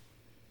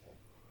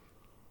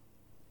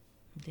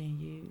 Then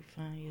you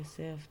find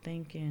yourself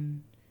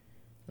thinking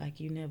like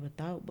you never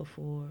thought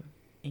before,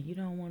 and you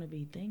don't want to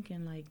be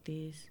thinking like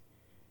this,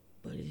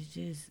 but it's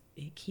just,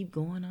 it keep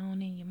going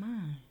on in your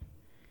mind,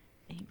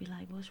 and you be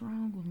like, what's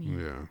wrong with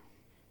me? Yeah.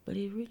 But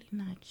it's really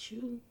not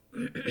you.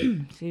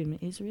 Excuse me.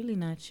 It's really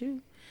not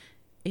you.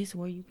 It's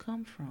where you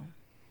come from.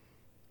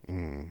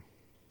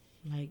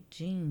 Like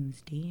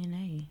genes,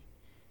 DNA.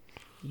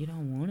 You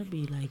don't want to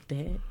be like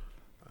that.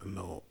 I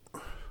know.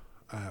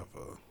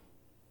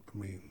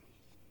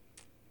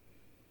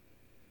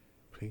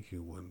 Pinky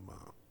wasn't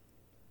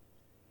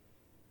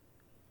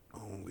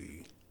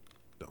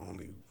the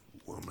only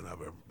woman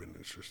I've ever been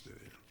interested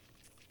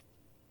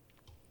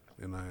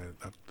in. And I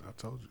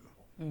told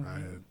you, I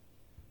had,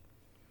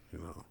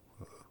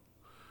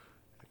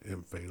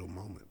 in fatal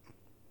moment.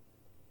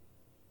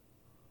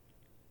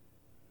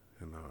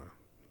 And I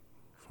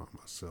find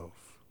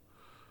myself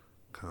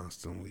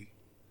constantly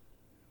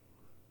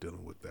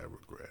dealing with that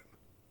regret.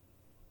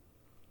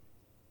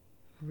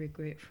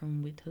 Regret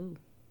from with who?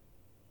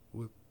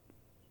 With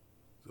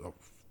a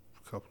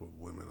couple of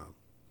women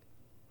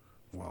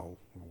while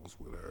I was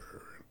with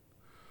her.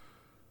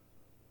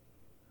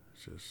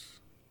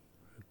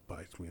 It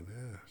bites me in the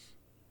ass.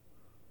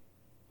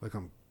 Like,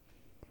 I'm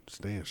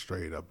staying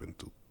straight. I've been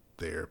through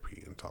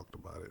therapy and talked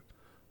about it.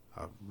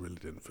 I really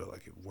didn't feel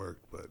like it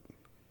worked, but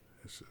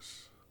it's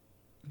just...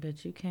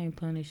 But you can't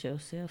punish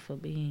yourself for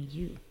being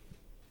you.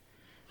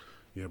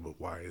 Yeah, but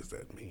why is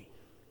that me?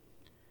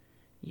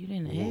 You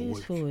didn't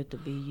ask for it to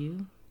be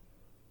you.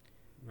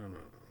 No.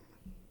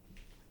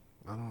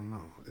 I don't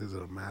know. Is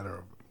it a matter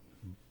of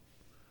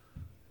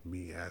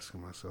me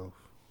asking myself,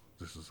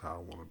 this is how I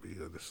want to be,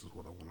 or this is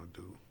what I want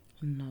to do?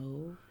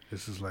 No.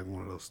 This is like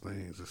one of those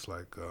things. It's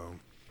like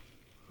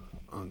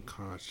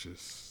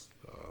unconscious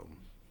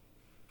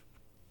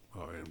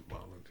or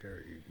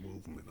involuntary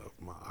movement of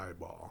my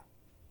eyeball.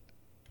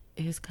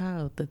 It's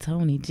called the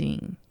Tony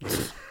gene.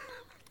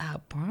 I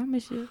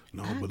promise you.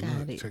 No, I but got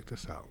look, it. check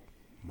this out.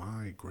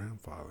 My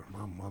grandfather,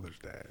 my mother's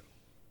dad,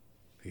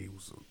 he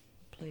was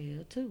a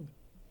player too,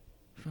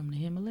 from the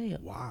Himalaya.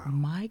 Wow.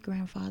 My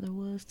grandfather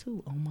was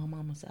too, on my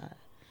mama's side.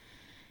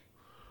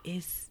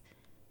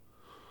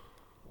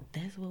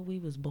 That's what we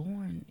was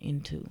born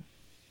into.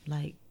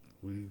 Like,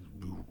 we've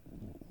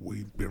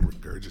been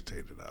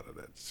regurgitated out of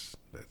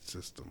that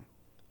system.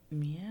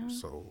 Yeah.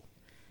 So,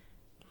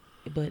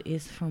 but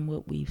it's from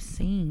what we've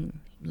seen.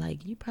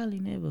 Like, you probably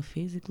never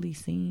physically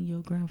seen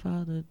your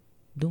grandfather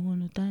doing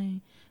the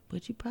thing,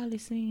 but you probably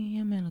seen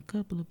him in a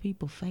couple of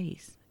people's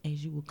face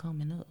as you were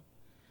coming up.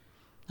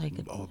 Like,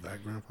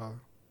 that grandfather?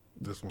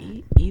 This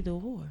one? Either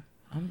or.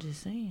 I'm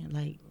just saying,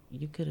 like,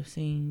 you could have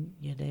seen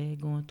your dad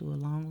going through a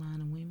long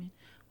line of women,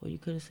 or you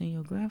could have seen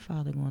your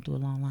grandfather going through a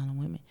long line of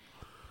women.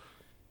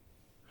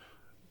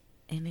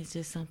 And it's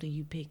just something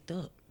you picked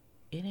up.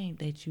 It ain't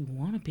that you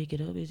want to pick it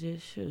up. It's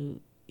just,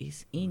 shoot,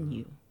 it's in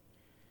you.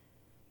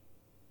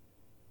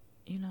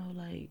 You know,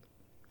 like,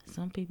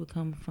 some people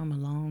come from a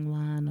long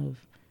line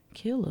of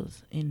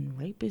killers and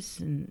rapists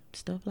and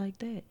stuff like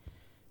that.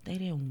 They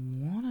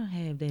didn't want to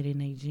have that in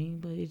their gene,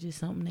 but it's just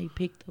something they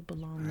picked up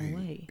along the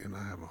way. And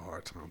I have a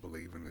hard time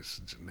believing it's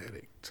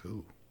genetic,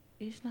 too.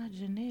 It's not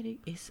genetic.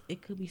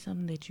 It could be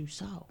something that you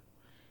saw.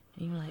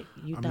 And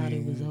you thought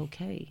it was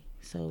okay.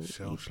 So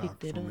you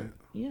picked it up.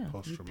 Yeah.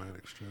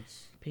 Post-traumatic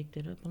stress. Picked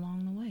it up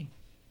along the way.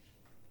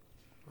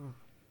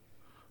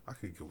 I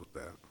could get with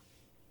that.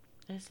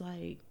 That's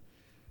like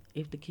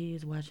if the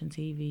kids watching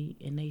TV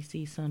and they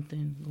see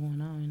something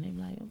going on and they're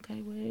like,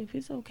 okay, well, if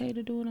it's okay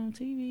to do it on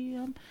TV,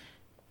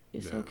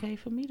 it's okay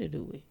for me to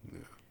do it. Yeah.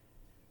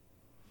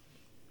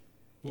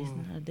 It's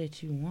not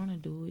that you want to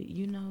do it.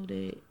 You know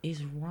that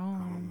it's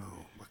wrong. I don't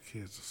know. My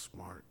kids are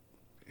smart,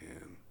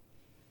 and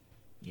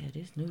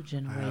this new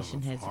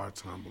generation I have a hard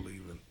time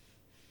believing.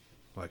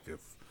 Like,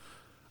 if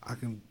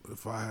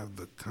I have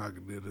the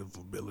cognitive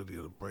ability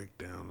to break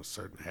down a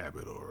certain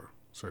habit or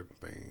certain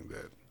thing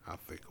that I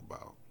think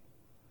about,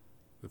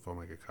 if I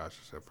make a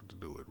conscious effort to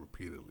do it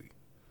repeatedly,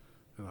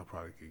 then I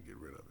probably could get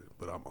rid of it.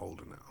 But I'm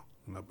older now,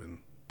 and I've been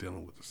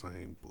dealing with the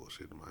same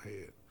bullshit in my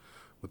head.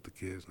 With the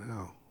kids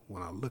now,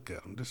 when I look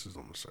at them, this is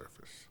on the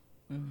surface.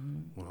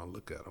 Mm-hmm. When I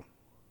look at them,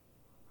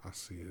 I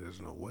see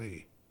there's no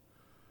way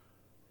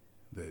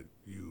that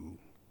you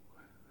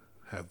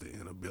have the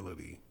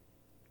inability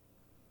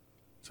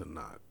to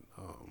not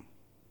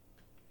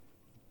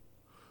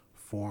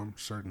form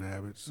certain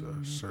habits,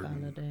 certain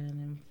follow down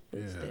in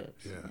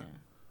footsteps. Yeah.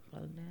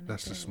 Follow down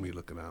That's just me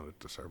looking out at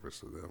the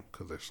surface of them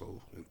because they're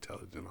so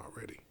intelligent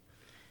already.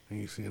 And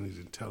you seeing these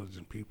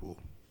intelligent people,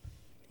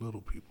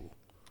 little people,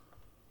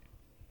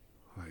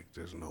 like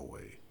there's no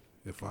way.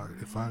 If I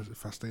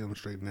stay on the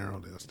straight and narrow,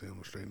 they'll stay on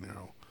the straight and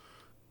narrow.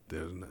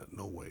 There's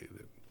no way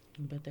that.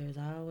 But there's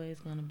always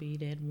gonna be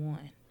that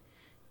one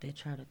that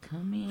try to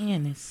come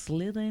in and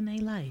slither in their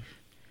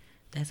life.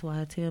 That's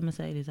why I tell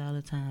Mercedes all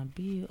the time,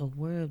 be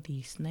aware of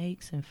these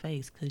snakes and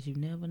face, because you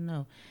never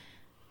know.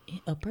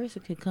 A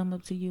person could come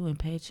up to you and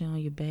pat you on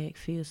your back,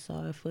 feel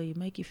sorry for you,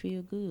 make you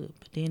feel good,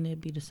 but then they'll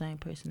be the same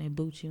person that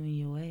boot you in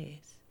your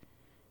ass.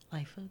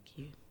 Like, fuck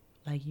you.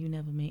 Like, you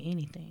never meant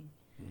anything.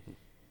 Mm-hmm.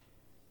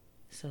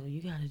 So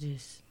you gotta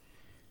just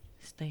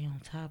stay on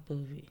top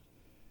of it.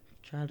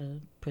 Try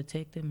to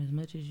protect them as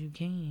much as you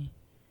can.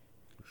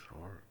 It's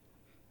hard.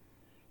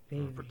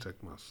 Very. I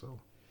protect myself.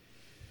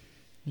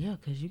 Yeah,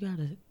 because you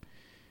gotta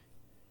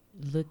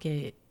look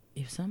at,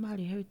 if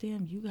somebody hurt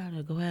them, you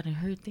gotta go out and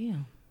hurt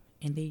them.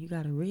 And then you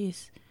gotta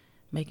risk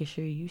making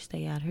sure you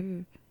stay out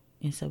here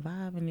and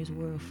survive in this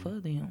world for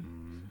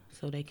them.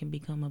 So they can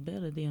become a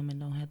better them and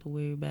don't have to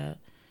worry about.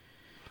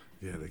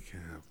 Yeah, they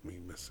can't have me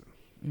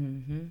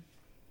missing.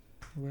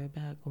 Worry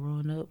about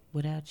growing up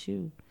without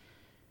you.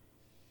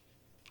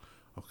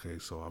 Okay,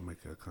 so I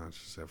make a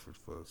conscious effort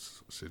for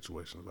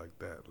situations like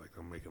that. Like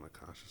I'm making a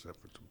conscious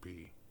effort to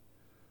be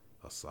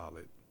a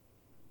solid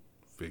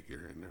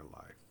figure in their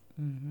life.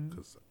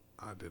 Because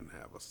I didn't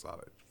have a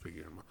solid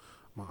figure.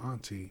 My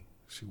auntie,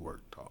 she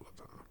worked all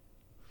the time.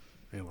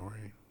 Hey,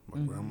 Lorraine,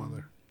 my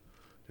grandmother,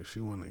 if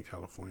she went in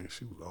California,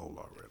 she was old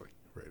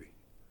already.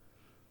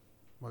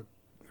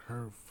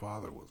 Her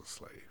father was a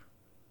slave.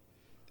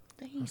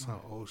 Damn. That's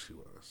how old she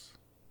was.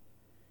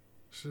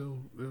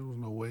 There was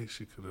no way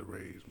she could have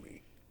raised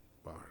me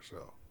by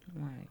herself.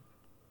 Right.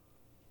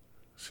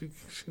 She's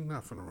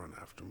not finna run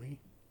after me.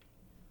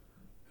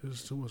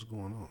 There's too much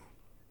going on.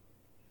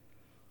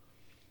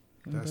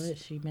 But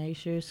she made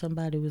sure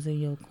somebody was in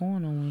your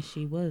corner when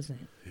she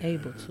wasn't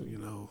able to. You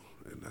know,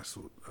 and that's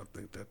what I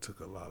think that took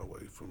a lot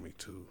away from me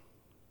too,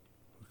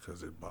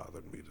 because it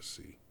bothered me to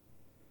see.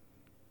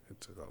 It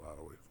took a lot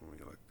away from me.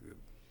 Like it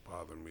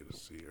bothered me to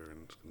see her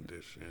in this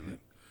condition,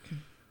 and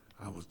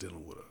I was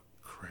dealing with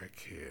a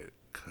crackhead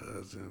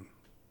cousin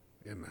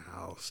in the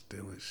house,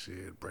 stealing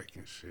shit,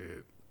 breaking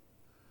shit,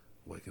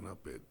 waking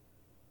up at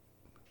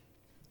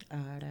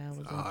odd hours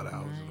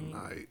of the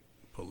night.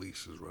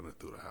 Police is running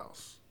through the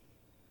house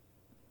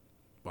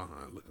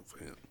behind looking for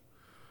him.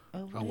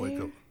 I wake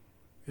up,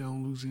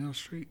 on Louisiana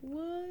Street.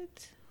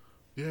 What?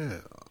 Yeah,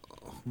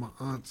 my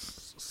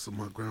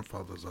my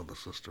grandfather's other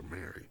sister,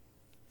 Mary.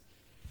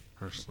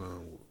 Her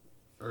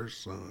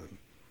son,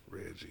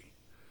 Reggie,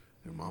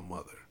 and my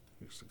mother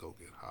used to go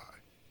get high.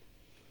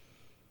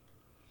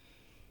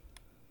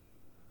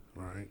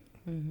 Right?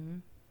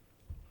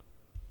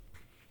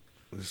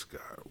 This guy,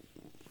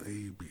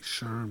 he'd be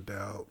shermed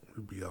out.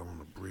 He'd be out on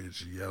the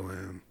bridge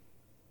yelling.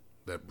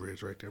 That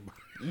bridge right there.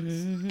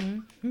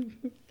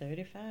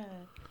 35.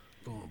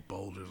 Throwing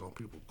boulders on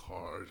people's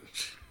cars and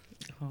shit.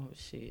 Oh,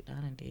 shit. I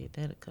done did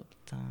that a couple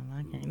of times.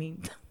 I can't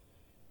even.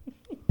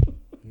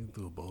 You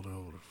threw a boulder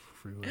over the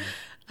freeway?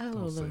 I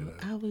was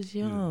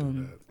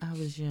young. I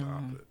was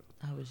young.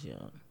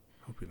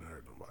 Hope you didn't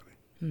hurt nobody.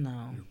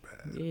 No. You're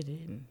bad. It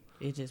didn't.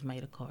 It just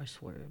made a car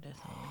swerve. That's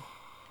all.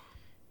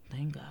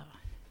 Thank God.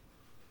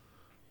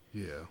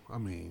 Yeah, I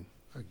mean,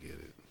 I get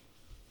it.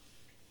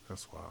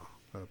 That's why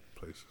that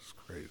place is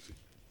crazy.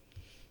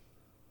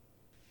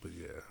 But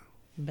yeah.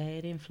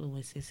 Bad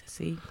influences.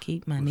 See,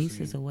 keep my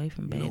nieces away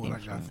from bad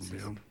influences. You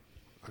know what I got from him?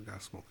 I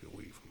got smoking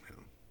weed from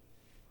him.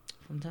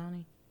 From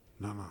Tony?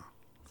 No.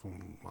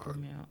 From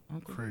my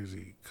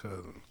crazy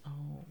cousin.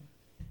 Oh.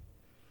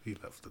 He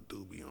left the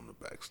doobie on the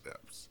back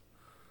steps.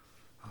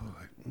 I was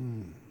like,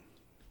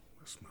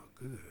 that smell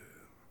good.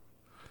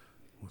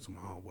 Went to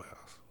my homeboy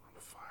house. I'm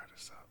gonna fire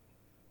this up.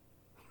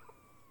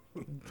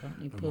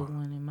 Tony put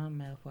one in my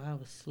mouth while I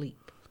was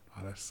asleep.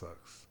 Oh, that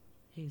sucks.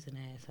 He's an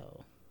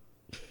asshole.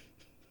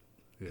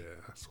 Yeah,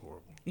 that's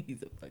horrible.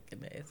 He's a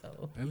fucking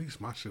asshole. At least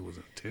my shit was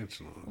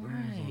intentional. Right.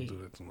 I don't do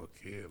that to no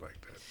kid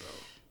like that,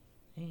 though.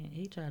 Yeah,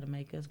 he tried to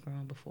make us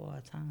grown before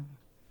our time.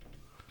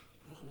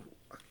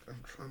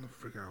 I'm trying to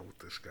figure out what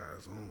this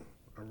guy's on.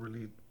 I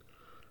really...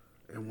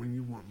 And when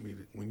you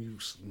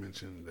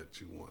mention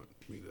that you want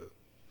me to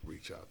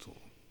reach out to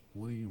him,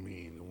 what do you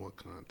mean? In what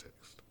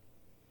context?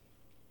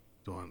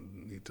 Do I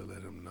need to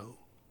let him know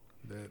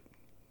that?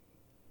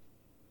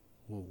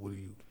 Well, what do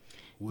you?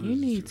 What you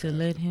need to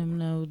let him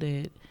know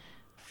that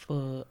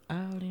for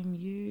all them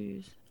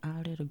years,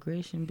 all that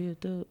aggression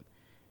built up,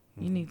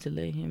 you need to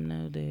let him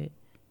know that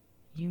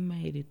you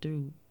made it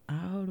through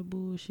all the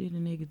bullshit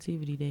and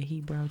negativity that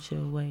he brought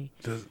your way.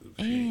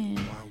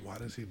 Why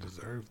does he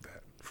deserve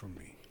that from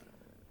me?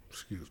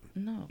 Excuse me.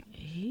 No,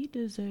 he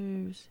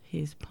deserves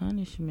his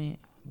punishment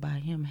by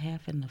him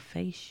having to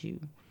face you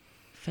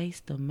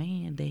face the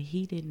man that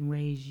he didn't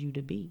raise you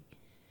to be.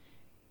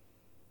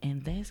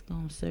 And that's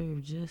going to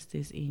serve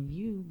justice in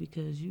you,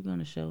 because you're going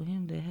to show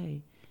him that,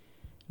 hey,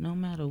 no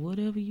matter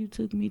whatever you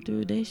took me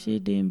through, that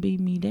shit didn't beat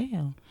me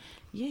down.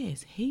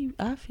 Yes,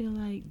 I feel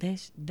like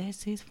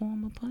that's his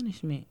form of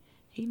punishment.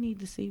 He need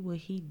to see what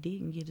he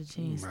didn't get a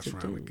chance to do. I'm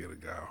not trying to get a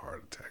guy a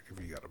heart attack if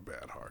he got a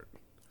bad heart.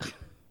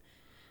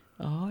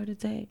 A heart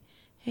attack?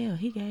 Hell,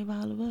 he gave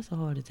all of us a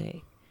heart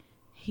attack.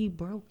 He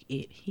broke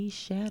it. He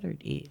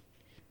shattered it.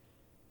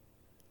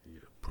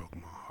 You broke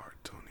my heart,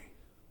 Tony.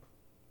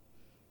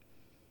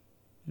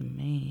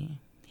 Man,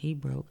 he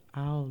broke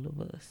all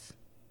of us.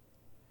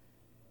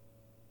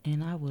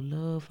 And I would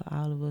love for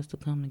all of us to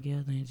come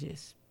together and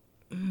just...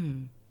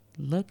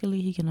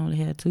 Luckily, he can only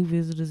have 2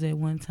 visitors at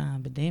one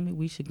time. But damn it,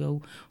 we should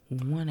go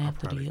one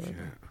after the other.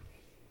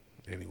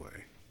 Can't.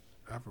 Anyway,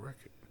 I have a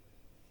record.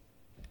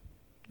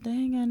 They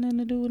ain't got nothing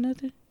to do with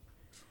nothing.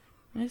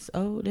 That's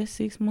old. That's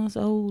 6 months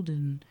old.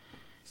 And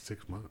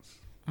 6 months.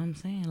 I'm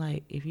saying,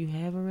 like, if you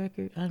have a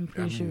record, I'm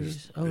pretty sure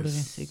it's older than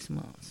 6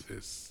 months.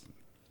 It's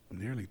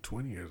nearly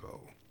 20 years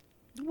old.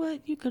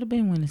 What? You could have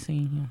been when I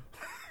seen him.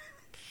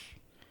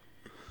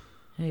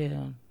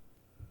 Hell.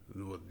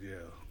 Well,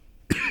 yeah.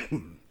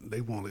 They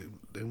won't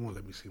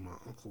let me see my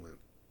uncle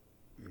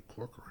in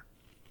Corcoran.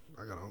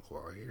 I got an uncle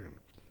out here in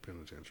the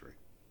penitentiary.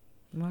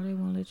 Why they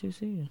won't let you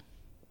see him?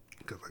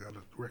 Because I got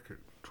a record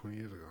 20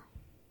 years ago.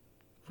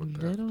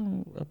 That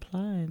don't apply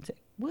in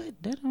what?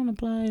 That don't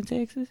apply in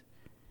Texas?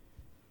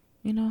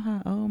 You know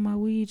how old my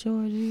weed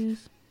charge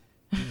is?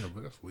 Yeah,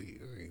 but that's weed.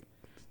 That ain't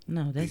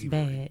no, that's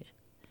bad.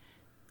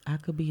 I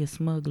could be a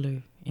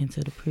smuggler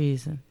into the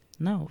prison.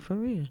 No, for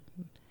real.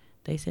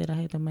 They said I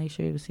had to make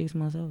sure it was 6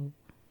 months old.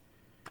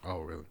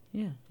 Oh, really?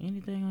 Yeah,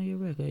 anything on your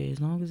record, as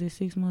long as it's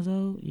 6 months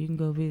old, you can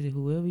go visit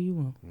whoever you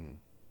want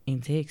in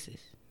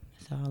Texas.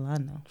 That's all I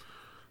know.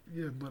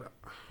 Yeah, but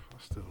I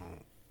still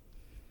don't.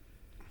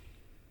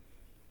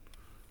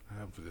 I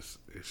have this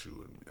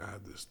issue, and I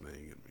have this thing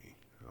in me.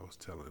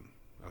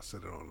 I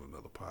said it on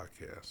another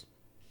podcast.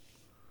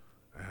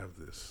 I have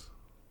this,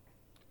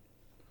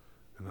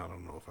 and I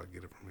don't know if I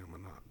get it from him or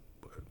not,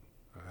 but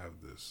I have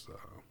this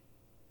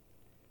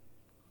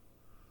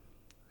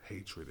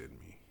hatred in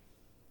me.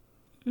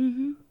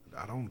 Mm-hmm.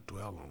 I don't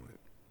dwell on it,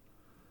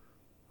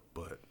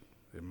 but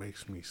it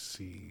makes me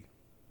see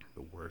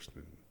the worst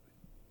in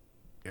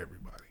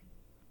everybody.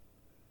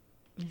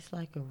 It's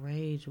like a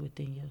rage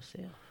within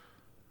yourself.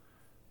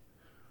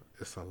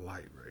 It's a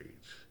light rage.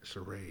 It's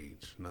a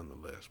rage,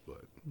 nonetheless,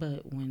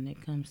 but when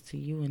it comes to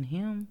you and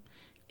him,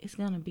 it's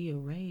gonna be a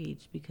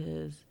rage,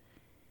 because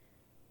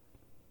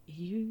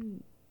you're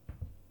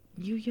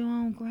your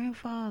own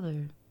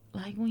grandfather.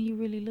 Like, when you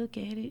really look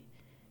at it,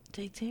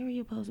 Terry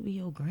supposed to be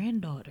your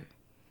granddaughter.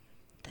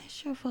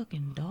 That's your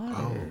fucking daughter.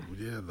 Oh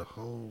yeah,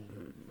 oh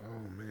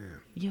man.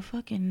 Your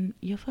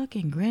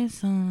fucking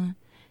grandson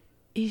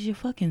is your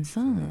fucking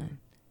son.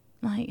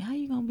 Like, how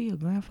you gonna be a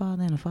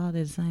grandfather and a father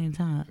at the same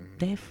time?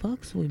 That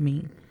fucks with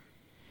me.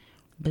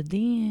 But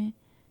then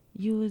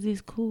you was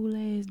this cool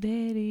ass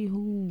daddy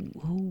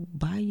who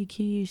buy your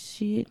kids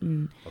shit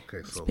and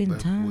spend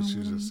time what with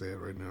you them. just said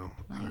right now.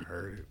 Like, I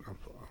heard it. I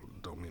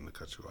don't mean to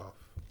cut you off.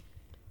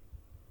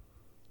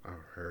 I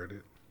heard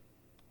it.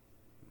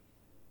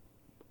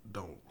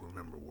 Don't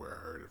remember where I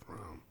heard it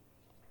from.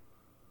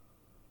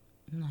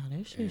 No,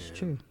 that shit's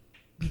true.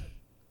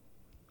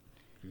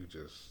 You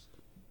just,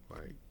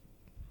 like,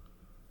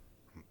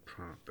 I'm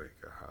trying to think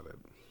of how that.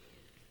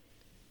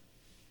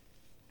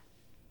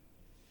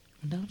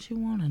 Don't you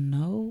want to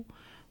know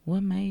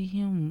what made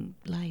him,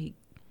 like,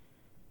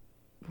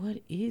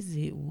 what is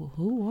it?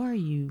 Who are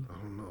you? I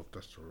don't know if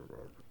that's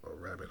a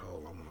rabbit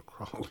hole I'm going to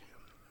crawl in.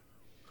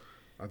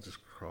 I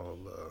just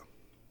crawled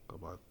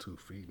about 2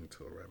 feet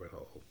into a rabbit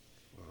hole.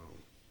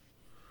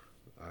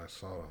 I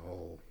saw the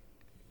hole,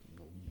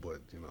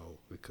 but,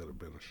 it could have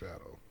been a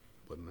shadow.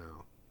 But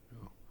now,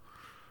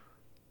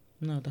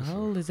 No, the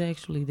hole is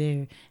actually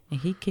there, and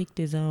he kicked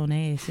his own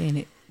ass in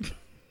it.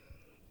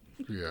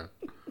 Yeah.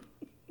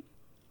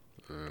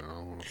 I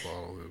don't want to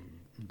follow him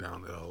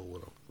down that hole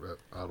with him.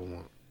 I don't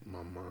want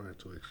my mind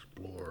to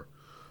explore.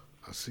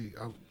 I'm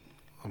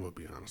going to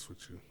be honest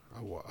with you.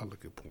 I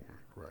look at porn,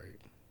 right?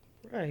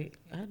 Right,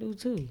 I do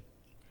too.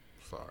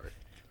 Sorry.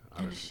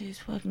 That shit's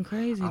fucking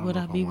crazy what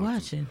I be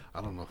watching.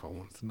 I don't know if I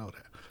wanted to know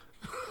that.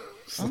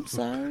 I'm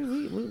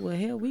sorry.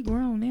 We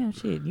grown now.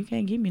 Shit, you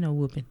can't give me no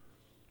whooping.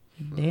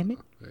 Damn it.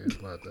 Ain't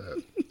about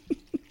that.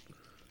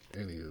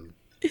 Anywho,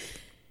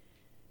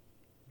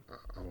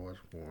 I watch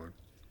porn.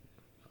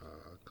 I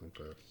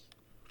confess.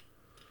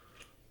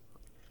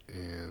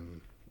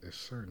 And there's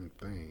certain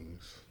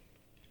things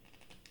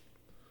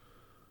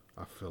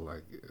I feel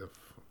like if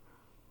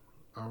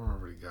I've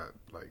already got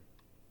like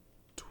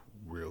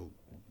real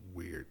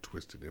weird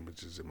twisted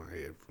images in my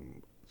head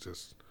from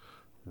just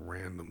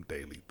random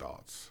daily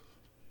thoughts.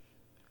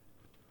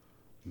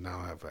 Now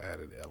I have an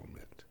added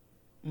element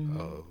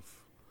of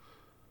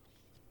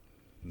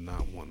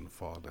not wanting to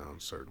fall down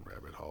certain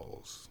rabbit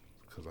holes,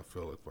 because I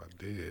feel if I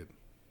did,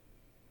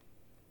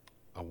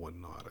 I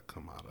wouldn't know how to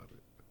come out of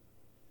it.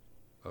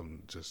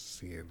 just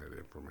seeing that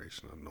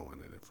information or knowing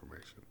that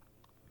information.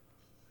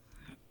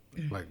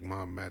 Like,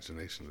 my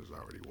imagination is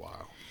already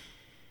wild.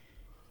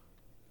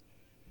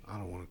 I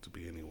don't want it to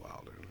be any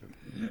wilder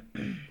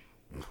than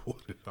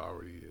what it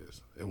already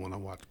is. And when I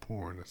watch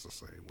porn, it's the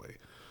same way.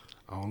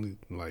 I only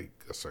like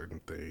a certain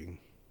thing,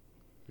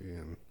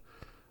 and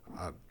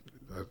I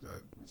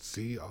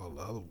see all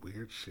the other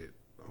weird shit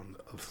on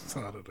the other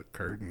side of the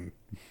curtain.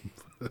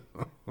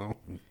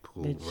 I'm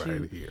cool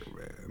here,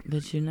 man.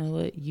 But you know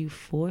what? You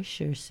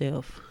force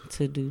yourself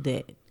to do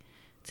that,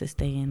 to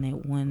stay in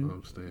that one.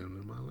 I'm staying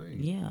in my lane.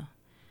 Yeah,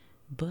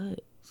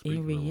 but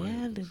in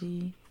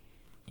reality,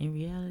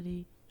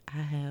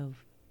 I have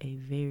a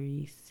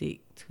very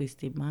sick,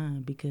 twisted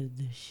mind, because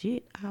the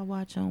shit I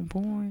watch on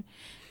porn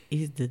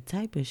is the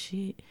type of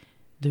shit,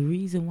 the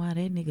reason why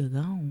that nigga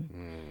gone.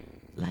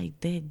 Like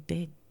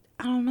that,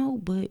 I don't know,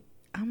 but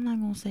I'm not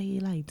gonna say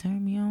it like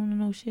turn me on or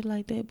no shit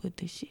like that, but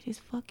the shit is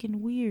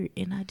fucking weird,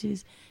 and I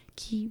just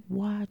keep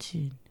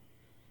watching.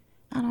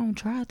 I don't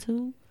try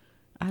to.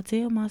 I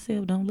tell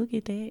myself, don't look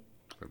at that.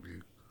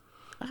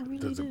 I really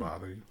Does do. it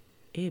bother you?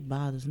 It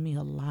bothers me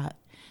a lot,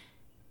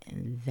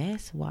 and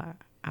that's why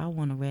I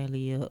want to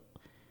rally up.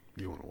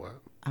 You want to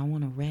what? I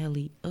want to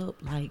rally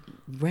up, like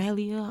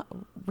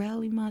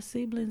rally my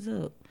siblings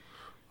up,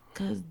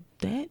 cause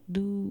that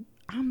dude,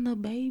 I'm the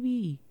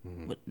baby.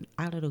 But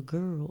out of the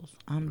girls,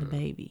 I'm the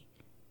baby.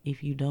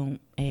 If you don't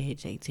add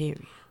J.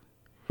 Terry.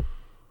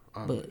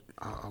 But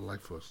I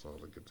like for us all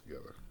to get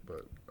together,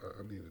 but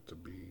I need it to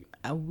be.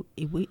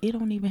 It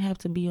don't even have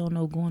to be on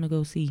no going to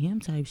go see him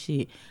type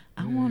shit.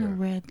 I want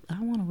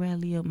to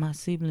rally up my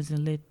siblings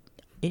and let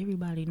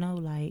everybody know,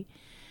 like,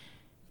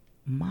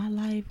 my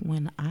life,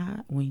 when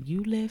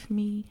you left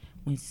me,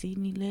 when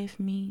Sydney left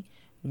me,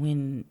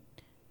 when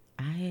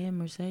I had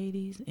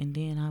Mercedes, and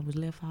then I was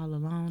left all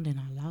alone, then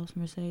I lost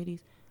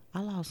Mercedes, I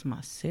lost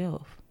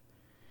myself.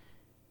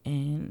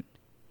 And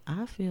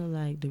I feel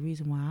like the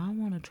reason why I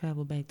want to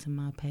travel back to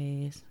my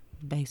past,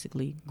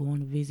 basically going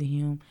to visit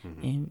him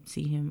and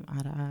see him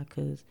eye to eye,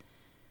 because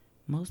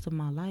most of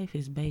my life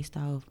is based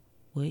off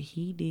what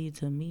he did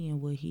to me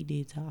and what he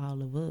did to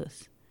all of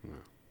us.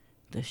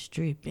 The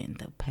stripping,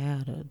 the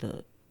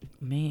powder,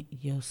 man,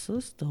 your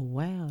sister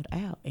wowed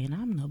out, and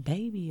I'm the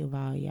baby of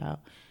all y'all.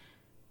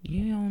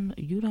 You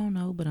don't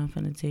know, but I'm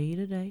finna tell you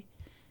today.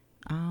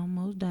 I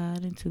almost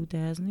died in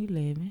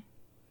 2011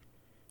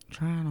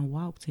 trying to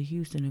walk to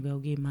Houston to go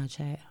get my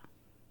child.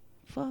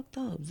 Fucked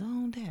up,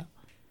 zoned out.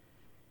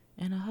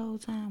 And the whole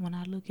time when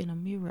I look in the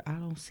mirror, I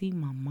don't see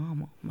my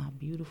mama, my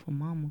beautiful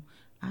mama.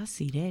 I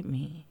see that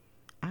man.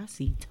 I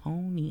see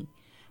Tony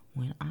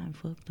when I'm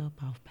fucked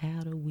up off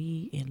powder,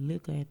 weed, and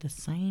liquor at the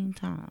same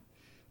time.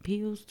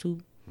 Pills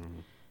too.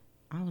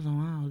 I was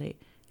on all that,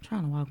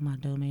 trying to walk my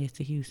dumb ass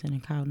to Houston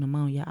and caught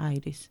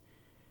pneumonia-itis.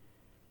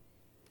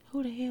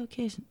 Who the hell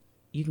catch?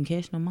 You can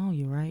catch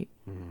pneumonia, right?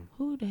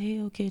 Who the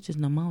hell catches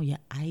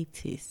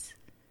pneumonia-itis?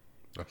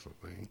 That's a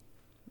thing.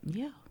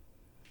 Yeah.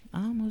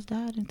 I almost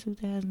died in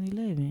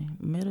 2011.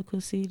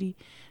 Medical City,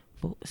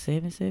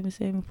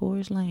 777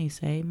 Forest Lane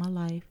saved my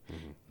life.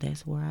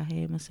 That's where I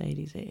had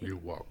Mercedes at. You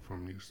walked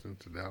from Houston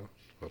to Dallas?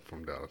 Or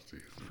from Dallas to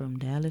Houston? From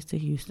Dallas to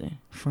Houston.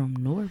 From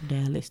North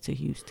Dallas to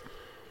Houston.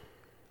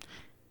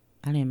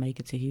 I didn't make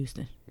it to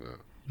Houston. Yeah.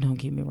 Don't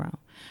get me wrong.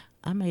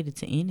 I made it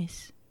to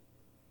Ennis.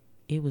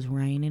 It was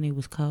raining. It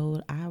was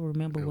cold. I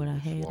remember what I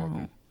had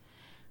on.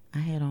 I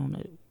had on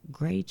a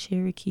gray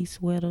Cherokee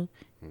sweater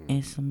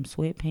and some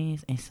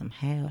sweatpants and some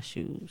house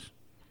shoes.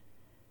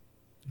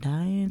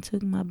 Diane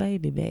took my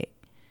baby back.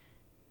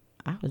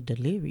 I was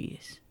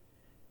delirious.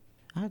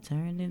 I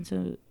turned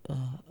into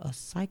a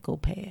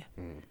psychopath.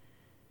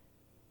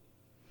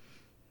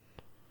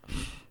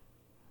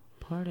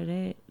 Part of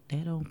that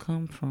don't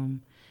come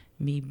from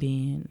me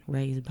being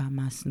raised by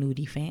my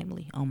snooty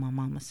family on my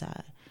mama's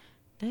side.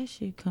 That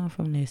shit come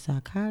from that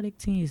psychotic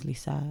Tinsley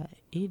side.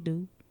 It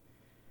do.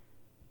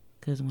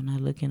 Because when I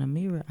look in the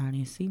mirror, I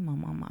didn't see my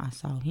mama. I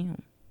saw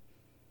him.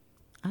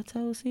 I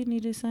told Sydney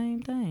the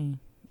same thing.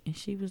 And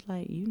she was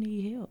like, you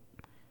need help.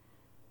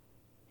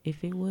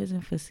 If it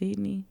wasn't for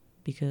Sydney,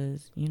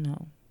 because,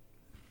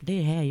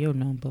 they had your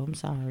number. I'm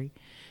sorry.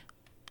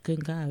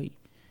 Couldn't call you.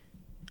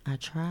 I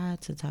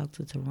tried to talk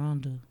to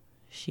Taronda.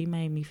 She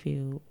made me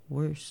feel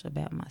worse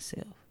about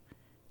myself.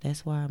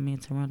 That's why me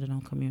and Taronda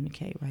don't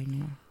communicate right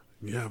now.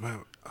 Yeah,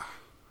 man. I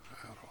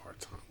had a hard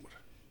time with her.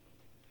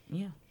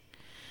 Yeah.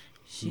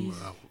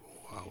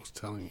 I was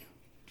telling you.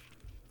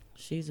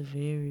 She's a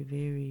very,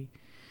 very...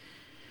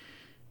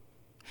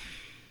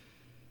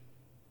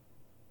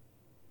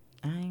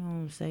 I ain't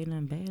gonna say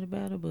nothing bad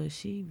about her, but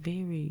she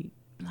very,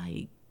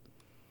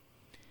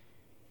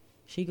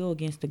 she go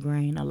against the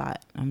grain a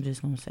lot. I'm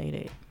just gonna say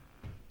that.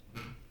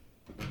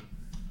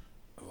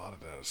 A lot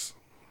of that's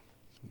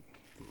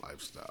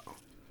lifestyle.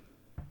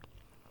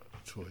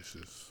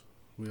 Choices.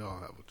 We all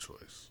have a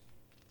choice.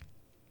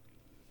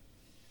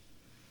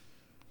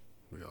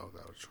 We all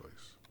got a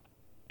choice.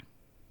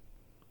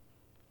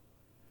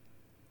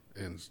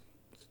 And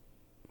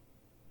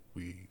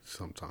we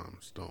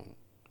sometimes don't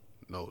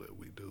know that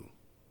we do.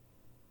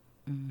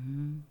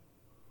 Mm-hmm.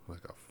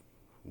 Like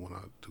when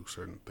I do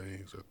certain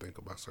things or think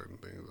about certain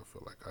things, I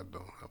feel like I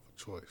don't have a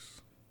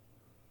choice.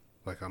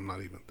 Like I'm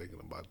not even thinking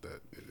about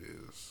that. It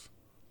is.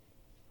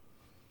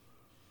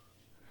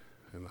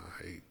 And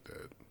I hate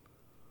that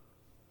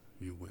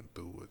you went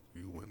through what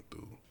you went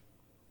through.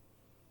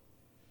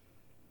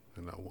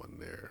 And I wasn't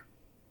there.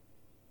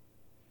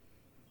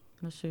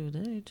 But sure,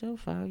 that ain't your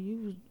fault.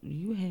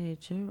 You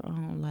had your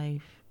own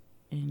life,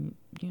 and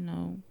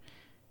you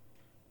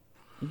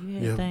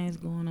had things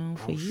going on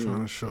for you. I was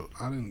trying to show.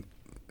 I didn't.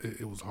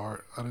 It was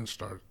hard. I didn't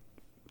start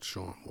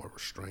showing more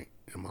restraint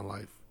in my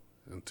life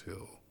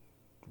until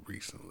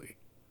recently.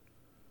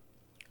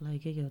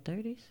 Like in your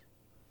 30s?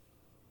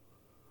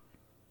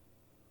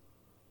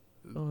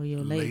 Or your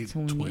late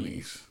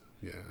 20s?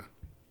 Yeah.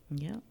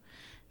 Yep.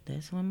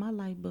 That's when my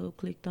light bulb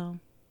clicked on.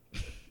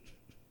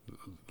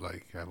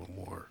 Like having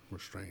more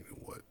restraint in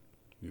what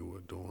you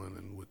were doing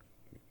and what.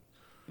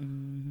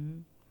 Mm-hmm.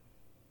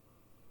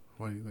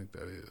 Why do you think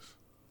that is?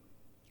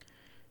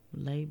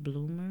 Late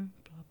bloomer?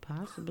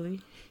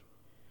 Possibly.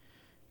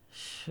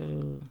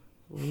 Sure.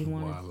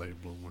 Why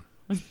late bloomer?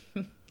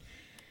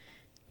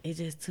 It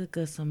just took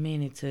us a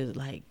minute to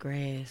like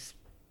grasp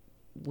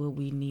what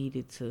we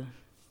needed to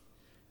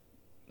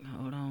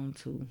hold on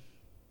to,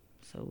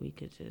 so we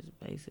could just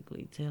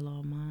basically tell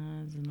our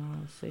minds and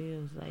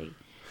ourselves like,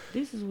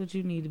 this is what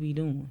you need to be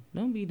doing.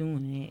 Don't be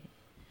doing that.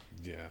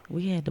 Yeah.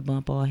 We had to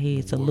bump our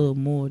heads a little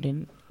more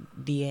than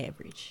the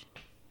average.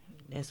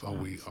 That's what are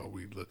we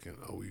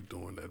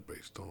doing that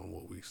based on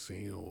what we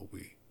seen, or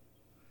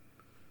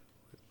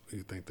do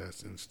you think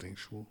that's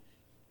instinctual,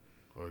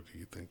 or do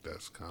you think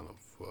that's kind of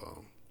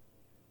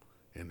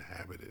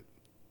inhabited?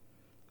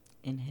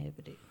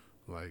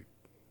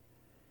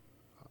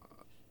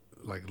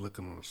 Like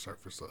looking on the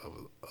surface of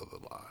other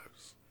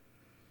lives,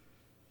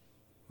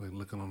 like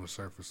looking on the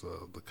surface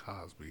of the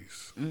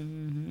Cosby's.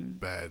 Mm-hmm.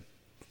 Bad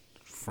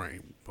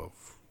frame of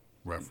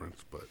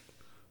reference, but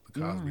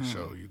the Cosby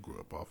Show, you grew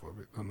up off of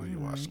it. I know you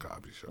watched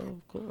Cosby Show.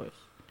 Of course.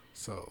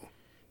 So,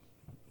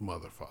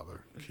 mother,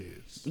 father,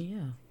 kids.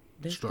 Yeah.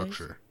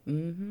 Structure.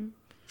 Mm-hmm.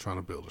 Trying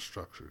to build a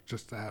structure.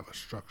 Just to have a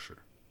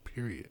structure,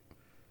 period.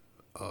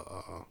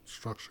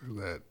 Structure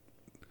that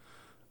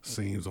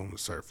seems on the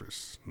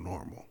surface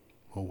normal,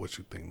 or what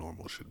you think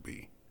normal should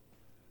be.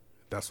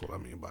 That's what I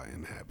mean by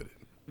inhabited.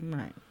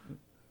 Right.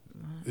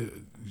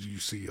 You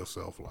see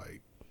yourself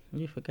like...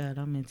 You forgot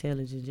I'm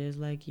intelligent just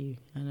like you.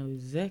 I know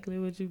exactly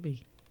what you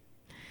be.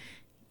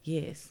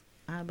 Yes,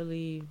 I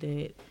believe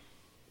that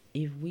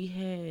if we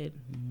had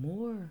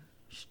more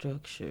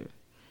structure,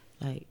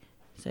 like,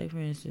 say for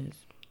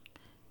instance,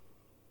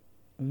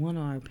 one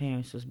of our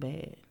parents was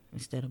bad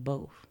instead of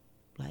both.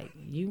 Like,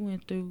 you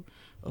went through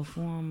a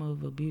form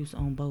of abuse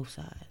on both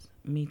sides.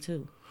 Me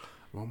too.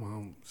 My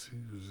mom, she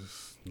was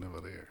just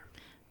never there.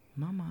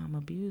 My mom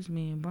abused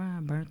me and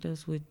Brian, burnt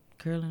us with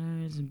curling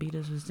irons and beat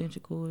us with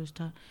extension cords.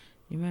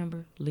 You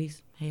remember?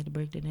 Lisa had to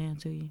break that down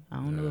to you. I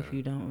don't know if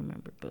you don't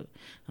remember, but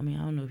I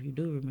don't know if you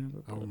do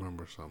remember. I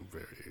remember some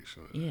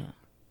variation of that. Yeah.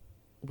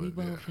 We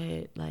both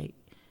had, like,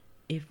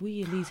 if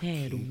we at least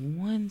had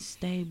one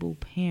stable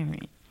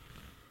parent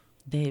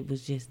that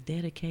was just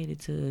dedicated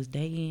to us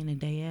day in and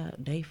day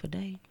out, day for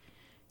day,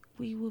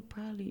 we would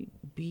probably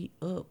be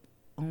up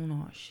on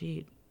our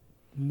shit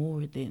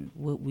more than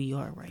what we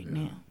are right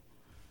now.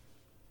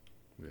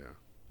 Yeah.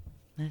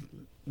 That's,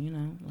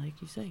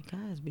 like you say,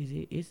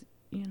 Cosby's, it's,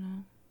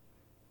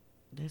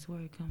 that's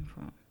where it comes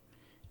from.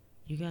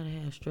 You gotta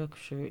have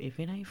structure. If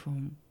it ain't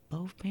from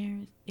both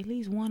parents, at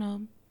least one of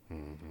them.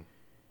 Mm-hmm.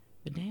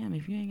 But damn,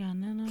 if you ain't got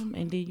none of them,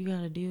 and then you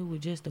gotta deal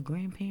with just the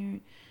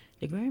grandparent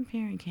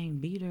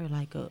can't be there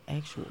like a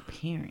actual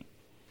parent.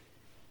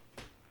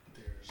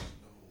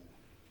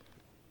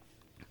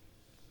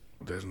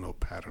 There's no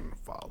pattern to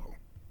follow.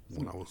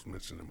 When I was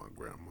mentioning my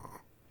great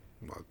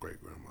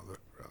grandmother,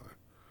 rather,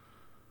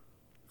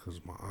 because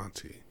my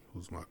auntie,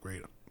 who's my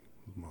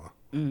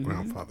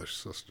grandfather's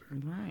sister,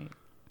 right?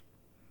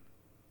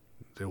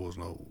 There was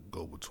no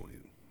go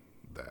between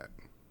that.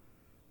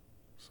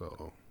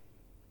 So,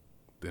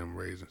 them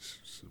raising,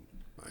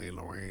 Aunt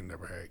Lorraine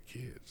never had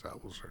kids. I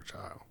was her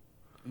child.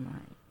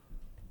 Right.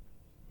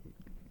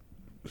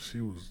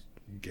 She was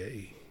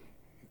gay,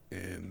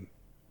 and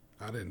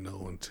I didn't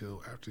know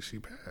until after she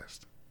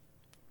passed.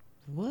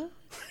 What?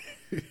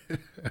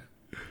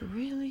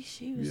 Really?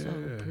 She was so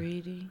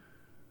pretty.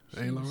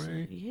 Aunt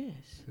Lorraine?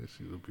 Yes. Yeah,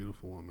 she was a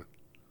beautiful woman.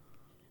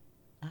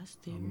 I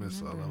still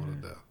miss her. I remember love her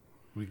her. to death.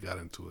 We got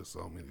into it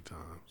so many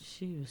times.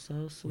 She was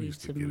so sweet to me. We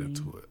used to get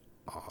into it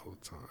all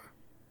the time.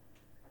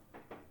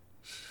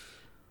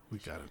 We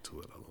got into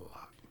it a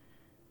lot.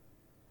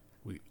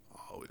 We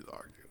always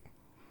argued.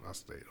 I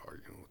stayed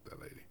arguing with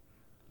that lady.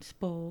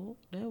 Spoiled.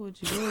 That's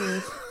what you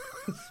was.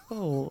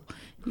 Spoiled.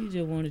 You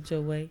just wanted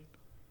your way.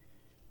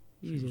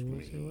 You just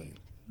wanted your way.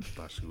 I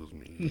thought she was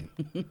mean.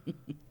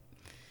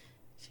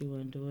 She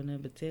wasn't doing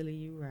nothing but telling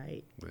you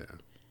right. Yeah.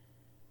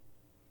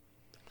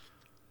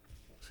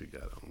 She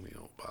got on me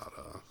about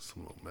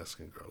some little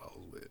Mexican girl I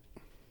was with.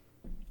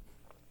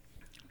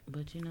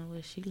 But you know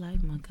what? She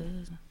like my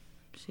cousin.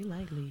 She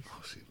like Lisa.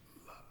 Oh, she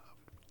loved.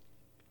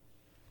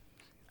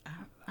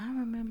 I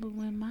remember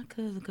when my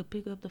cousin could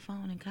pick up the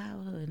phone and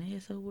call her and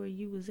ask her where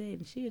you was at,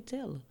 and she'd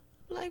tell her.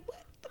 Like,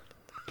 what?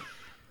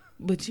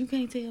 But you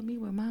can't tell me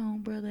where my own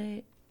brother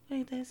at.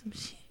 Ain't that some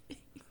shit?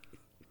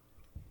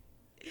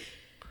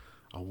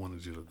 I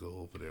wanted you to go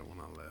over there when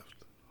I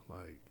left.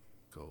 Like,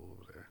 go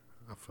over there.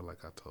 I feel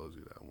like I told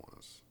you that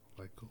once.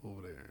 Like, go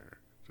over there and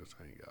just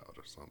hang out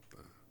or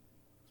something.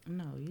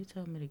 No, you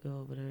told me to go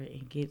over there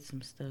and get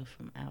some stuff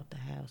from out the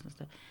house and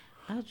stuff.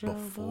 I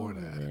drove over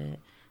there.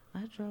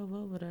 I drove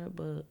over there,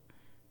 but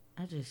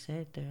I just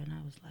sat there and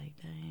I was like,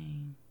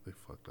 dang. They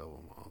fucked over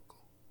my uncle.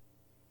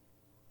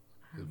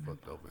 They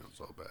fucked over him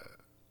so bad.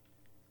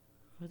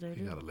 What they He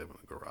do? gotta live in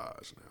a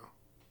garage now.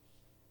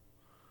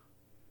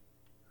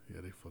 Yeah,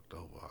 they fucked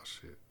over our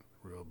shit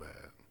real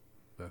bad.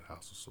 That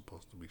house was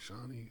supposed to be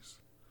Shawnee's.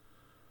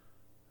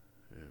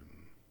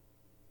 And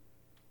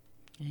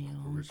And your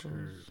Uncle Richard,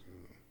 uncles.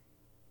 and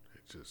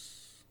it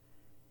just...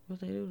 What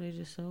they do? They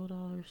just sold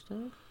all her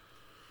stuff?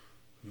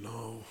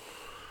 No.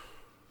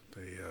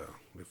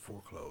 They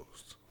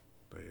foreclosed.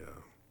 They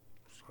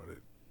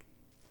started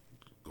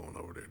going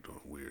over there doing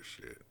weird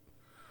shit.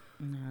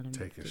 Nah,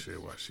 Taking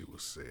shit while she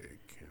was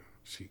sick. And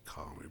she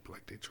called me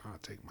like, they trying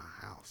to take my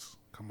house.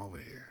 Come over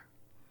here.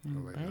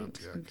 In like,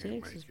 Banks Auntie, I in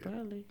can't Texas, make it.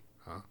 probably.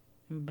 Huh?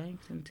 In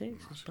Banks in No,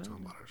 Texas, she's probably.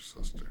 talking about her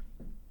sister.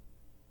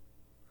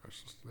 Her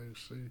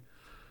sister,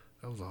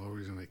 that was the whole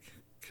reason they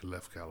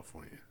left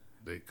California.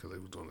 Because they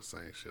was doing the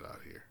same shit out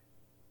here.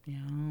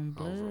 Your own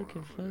I was blood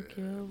can around, fuck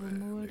yeah, you over man,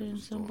 more they than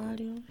was doing-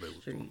 somebody on They the was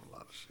street. doing a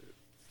lot of shit.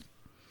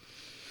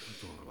 They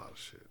was doing a lot of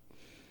shit.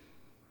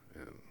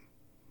 And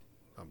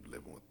I'm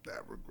living with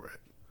that regret.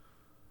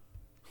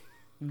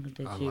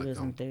 That I she like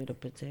wasn't there to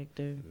protect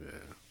her.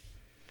 Yeah.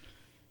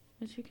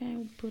 But you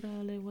can't put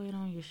all that weight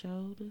on your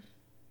shoulders.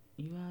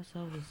 You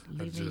also was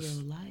living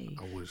your life.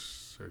 I wish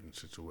certain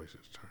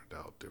situations turned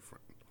out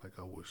different. Like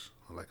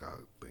I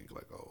think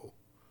like, oh,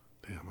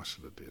 damn, I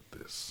should have did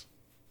this.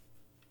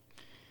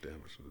 Damn,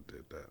 I should have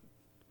did that.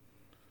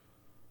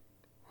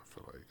 I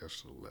feel like I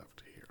should have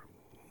left here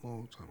a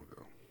long time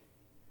ago.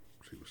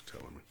 She was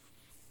telling me.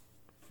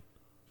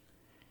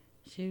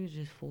 She was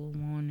just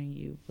forewarning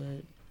you,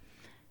 but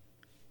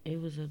it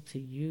was up to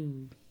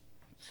you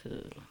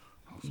to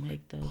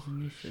make those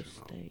initial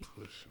steps.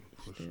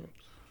 Pushing.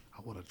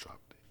 I would have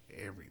dropped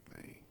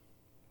everything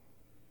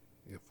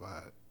if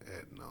I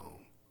had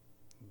known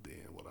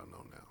then what I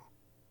know now.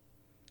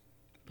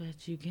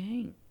 But you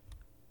can't.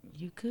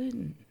 You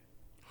couldn't.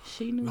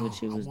 She knew what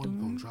she was I wasn't doing.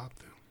 gonna drop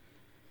them.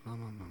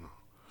 No.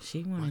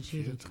 She wanted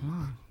you to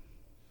come.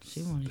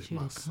 She wanted you to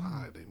come.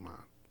 Side, they my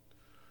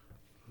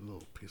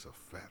little piece of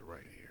fat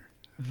right here.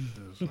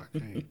 I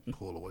can't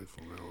pull away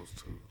from those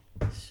two.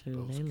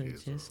 Sure, Those they look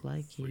kids just are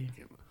like you.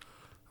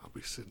 I'll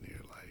be sitting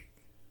here like,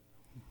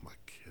 my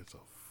kids are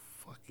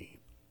fucking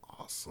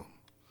awesome.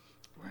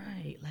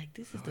 Right, like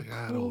this is Like, the I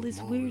had those coolest,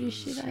 moments,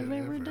 weirdest this shit is I've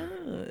ever ever.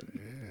 done.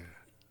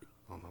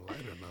 Yeah. On a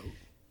lighter note.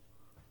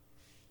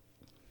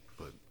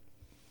 But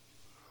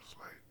I was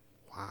like,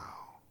 wow,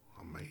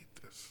 I made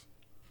this.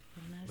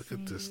 When I Look at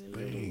seen this you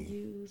little thing.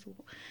 use,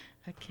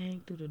 I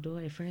came through the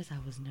door. At first, I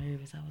was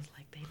nervous. I was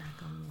like, they not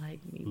gonna like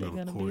me. They're Little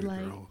gonna Corey be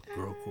like,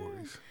 girl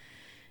Corey's.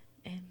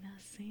 And I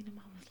seen him.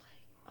 I was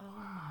like, oh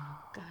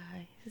my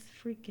God, his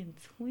freaking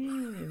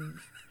twins.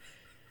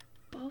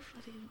 Both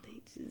of them,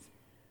 they just.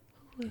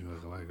 You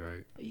look like,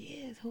 right?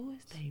 Yes, who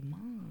is their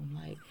mom?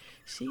 Like,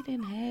 she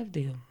didn't have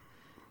them.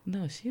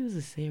 No, she was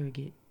a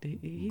surrogate. I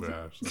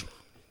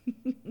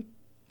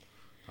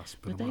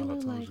spit But them they out, I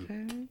look told like you.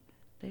 her.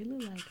 They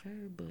look like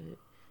her, but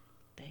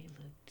they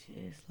look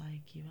just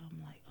like you.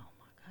 I'm like, oh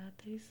my God,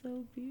 they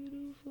so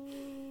beautiful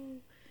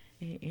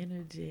and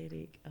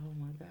energetic. Oh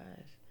my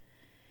gosh.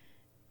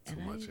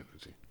 Too much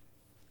energy.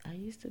 I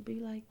used to be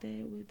like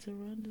that with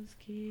Taronda's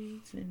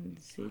kids and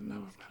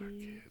Sydney's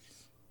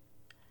kids.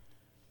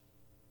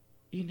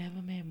 You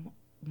never met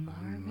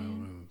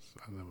Marvin?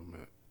 I never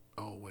met.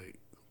 Oh wait.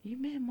 You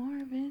met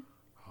Marvin?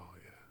 Oh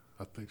yeah.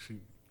 I think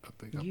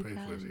I paid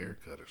for his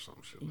haircut or some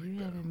shit like that. You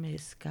haven't met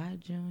Scott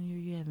Jr.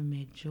 You haven't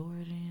met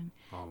Jordan.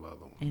 All the other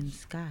ones. And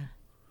Sky.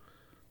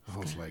 I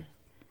was like,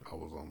 I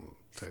was on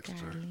the text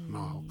her.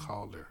 No, I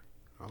called her.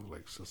 I was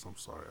like, sis, I'm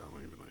sorry. I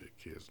don't even know your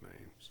kids'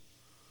 names.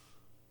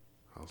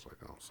 I was like,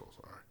 I'm so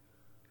sorry.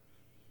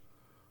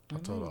 I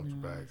told her off the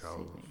back.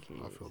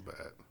 I feel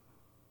bad.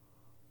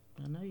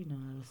 I know you know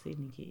how the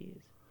Sydney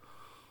kids.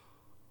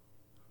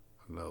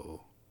 I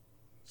know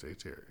Zay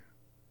Terry.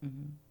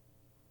 Mm-hmm.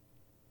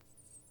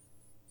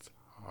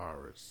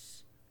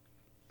 Taurus.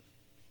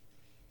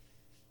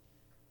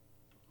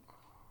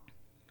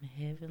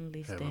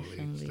 Heavenly,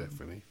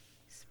 Stephanie.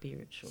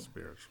 Spiritual.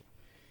 Tavion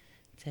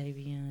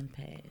Tavion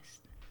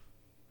passed.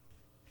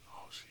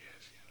 Oh, she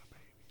had a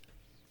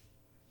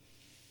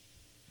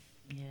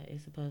baby. Yeah,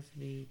 it's supposed to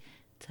be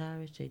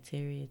Taurus, J.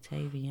 Terry, and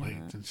Tavion.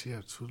 Wait, didn't she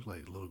have two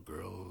like little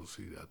girls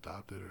she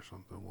adopted or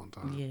something one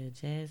time? Yeah,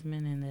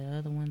 Jasmine and the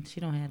other one. She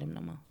don't have them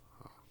no more.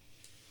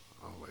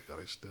 I was like, are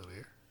they still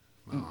here?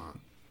 No.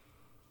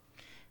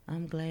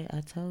 I'm glad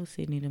I told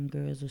Sydney them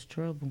girls was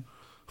trouble.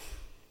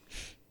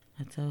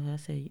 I told her, I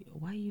said,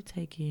 why you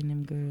taking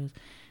them girls?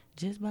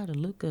 Just by the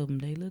look of them,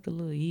 they look a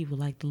little evil,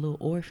 like the little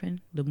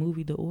orphan, the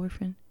movie The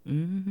Orphan.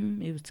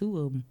 It was 2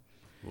 of them.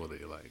 Were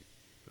they like,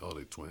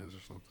 they twins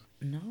or something?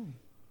 No.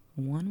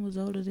 One was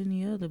older than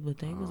the other, but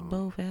they was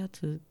both out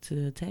to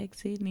attack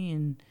Sydney,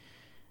 and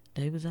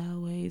they was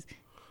always,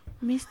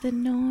 Mr.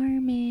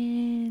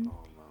 Norman.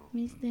 Oh, no.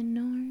 Mr.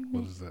 Norman.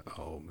 What is that?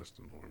 Oh,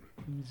 Mr.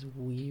 Norman. It's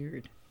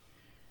weird.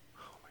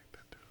 I don't like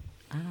that dude.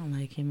 I don't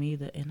like him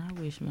either, and I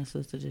wish my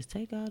sister just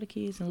take all the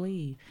kids and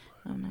leave.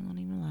 I'm not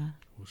gonna even lie.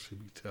 Will she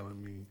be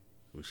telling me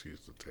when she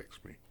used to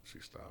text me? She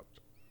stopped.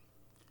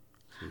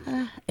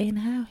 She And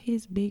how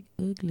his big,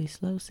 ugly,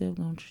 slow self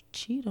gonna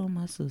cheat on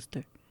my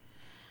sister?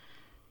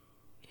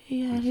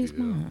 He had his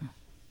mind.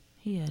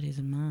 He had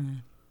his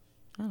mind.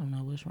 I don't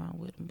know what's wrong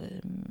with him,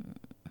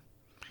 but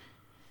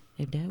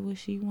if that's what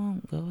she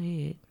want, go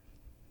ahead.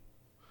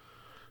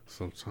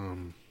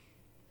 Sometimes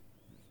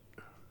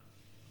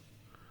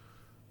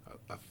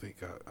I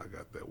think I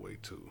got that way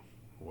too,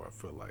 where I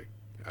feel like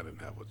I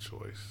didn't have a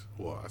choice.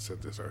 Well, I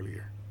said this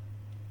earlier.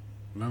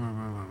 No.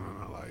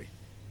 Like,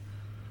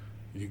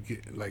 you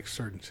get, like,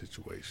 certain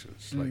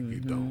situations, like, you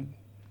don't.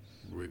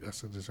 I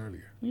said this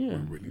earlier. Yeah,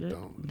 we really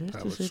don't that's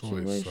have the a choice.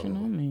 situation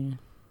I'm in.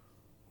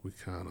 We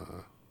kind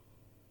of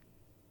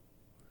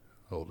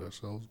hold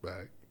ourselves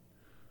back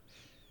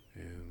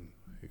and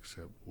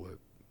accept what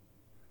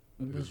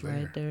was is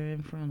right there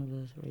in front of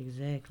us.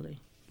 Exactly.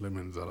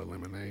 Lemons out of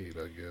lemonade,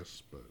 I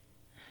guess,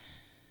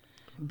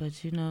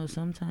 But you know,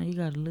 sometimes you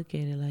gotta look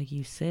at it like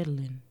you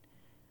settling.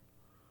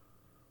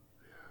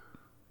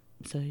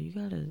 So you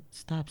gotta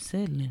stop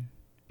settling,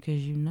 cause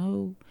you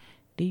know,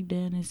 deep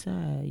down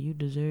inside, you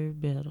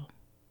deserve better.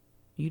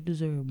 You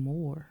deserve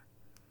more.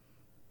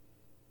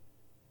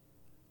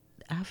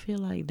 I feel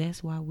like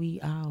that's why we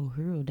all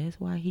here. That's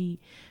why he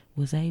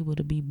was able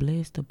to be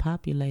blessed to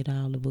populate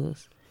all of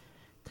us.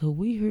 Cause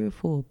we here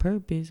for a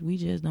purpose. We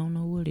just don't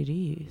know what it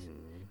is.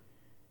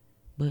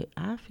 But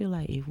I feel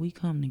like if we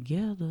come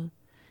together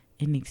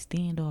and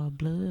extend our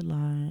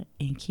bloodline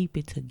and keep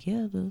it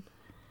together,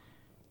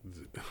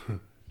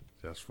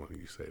 that's funny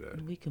you say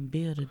that. we can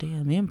build a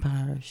damn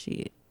empire.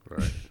 Shit.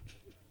 Right.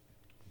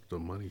 The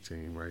money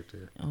team right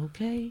there.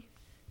 Okay.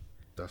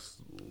 That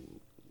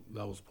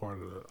was part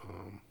of the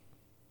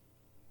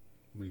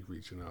me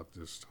reaching out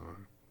this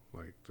time,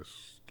 like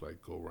this,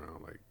 like go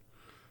around like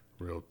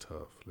real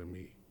tough. Let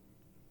me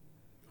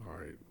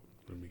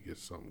get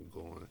something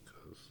going,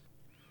 because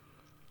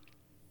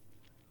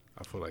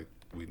I feel like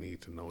we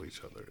need to know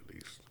each other at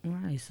least.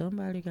 Right.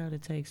 Somebody got to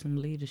take some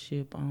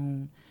leadership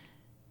on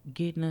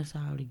getting us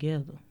all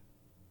together.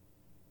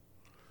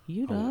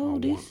 You the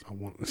oldest. I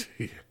want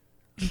yeah,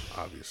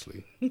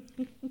 obviously.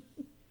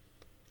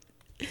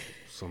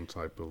 Some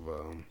type of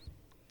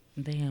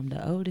Damn,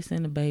 the oldest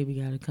and the baby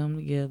got to come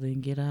together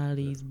and get all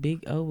these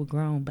big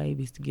overgrown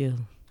babies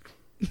together.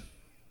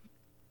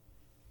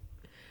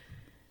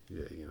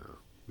 Yeah, you know,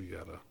 we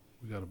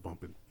gotta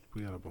bump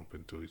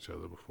into each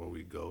other before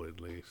we go,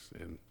 at least.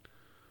 And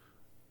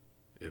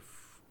if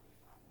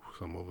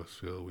some of us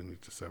feel we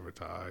need to sever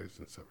ties,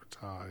 and sever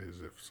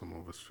ties. If some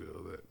of us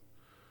feel that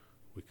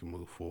we can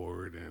move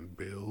forward and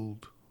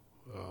build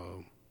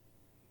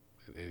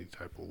in any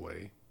type of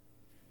way,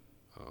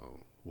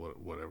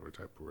 whatever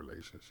type of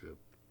relationship.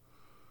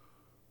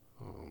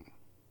 I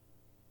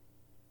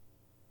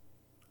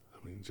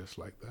mean, just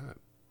like that.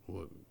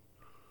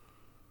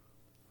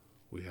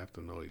 We have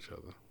to know each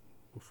other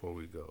before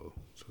we go,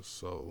 just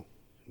so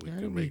we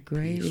That'd can be make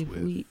great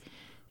peace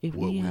if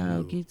we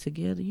all get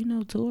together. You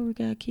know, Tori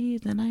got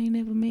kids, and I ain't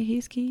never met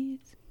his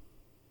kids.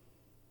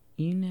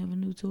 You never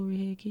knew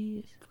Tori had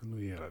kids? I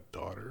knew he had a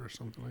daughter or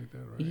something like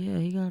that, right? Yeah,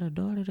 he got a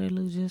daughter that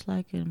looks just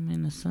like him,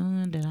 and a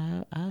son that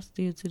I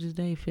still to this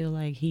day feel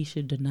like he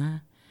should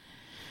deny.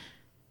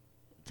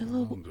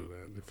 Don't do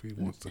that. If he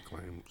wants to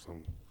claim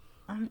some...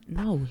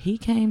 No, he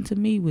came to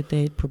me with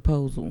that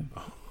proposal.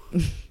 Oh.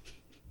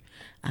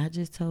 I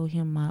just told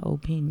him my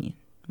opinion,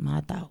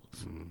 my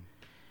thoughts.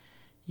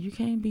 You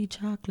can't be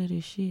chocolate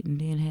as shit and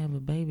then have a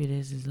baby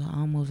that's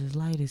almost as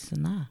light as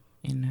Sanaa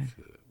in there.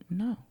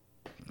 No,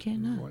 you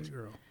cannot. A white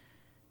girl.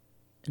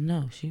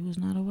 No, she was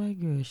not a white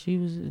girl. She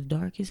was as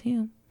dark as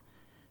him.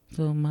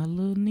 So my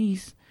little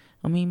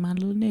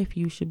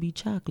nephew should be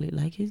chocolate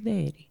like his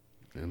daddy.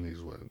 And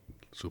he's what?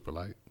 Super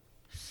light?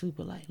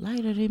 Super light.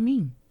 Lighter than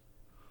me.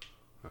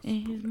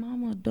 And his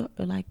mama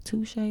like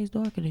 2 shades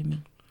darker than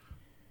me.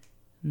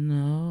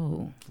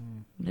 No,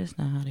 that's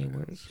not how that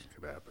works.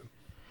 Could happen.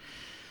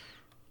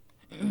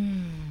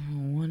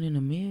 1 in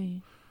a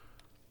million.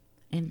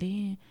 And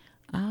then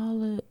all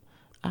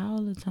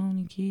the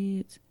Tony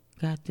kids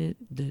got the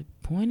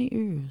pointy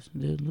ears,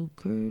 the little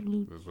curved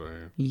loop. This right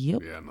here?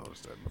 Yep. Yeah, I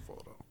noticed that in the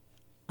photo.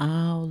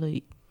 All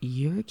of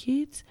your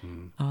kids,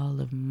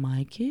 all of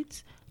my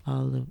kids,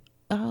 all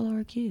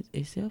our kids,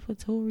 except for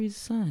Tori's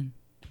son.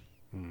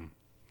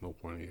 No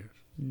pointy ears.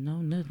 No,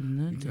 nothing.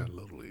 You got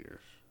little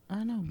ears.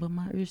 I know, but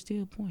my ear's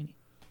still pointy.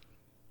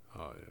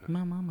 Oh yeah.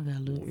 My mama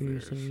got little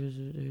ears, so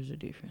there's a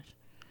difference.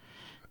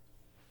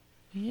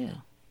 Yeah,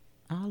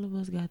 all of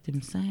us got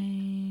them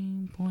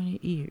same pointed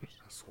ears.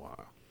 That's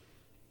wild.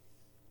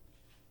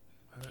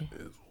 That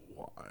is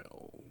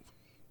wild.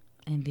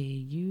 And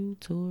then you,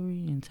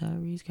 Tori, and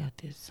Tyrese got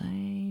the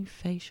same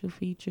facial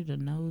feature, the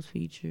nose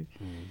feature.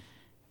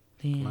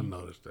 Then I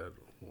noticed that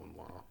one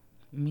while.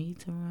 Me,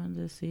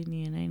 Taronda,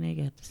 Sydney, and Nene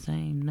got the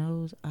same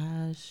nose,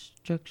 eyes,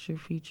 structure,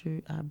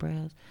 feature,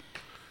 eyebrows.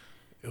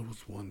 It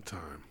was one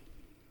time.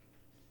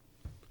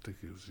 I think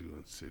it was you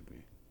and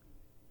Sydney.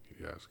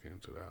 You guys came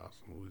to the house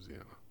in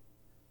Louisiana.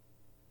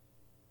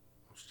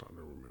 I was starting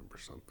to remember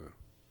something.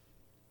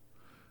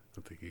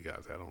 I think you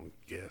guys had on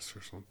Guess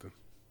or something.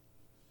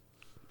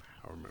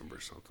 I remember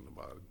something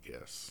about a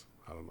Guess.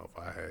 I don't know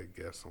if I had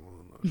Guess on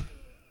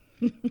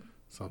or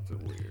something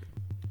weird.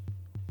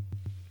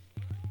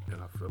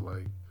 And I feel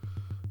like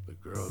the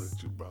girl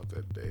that you brought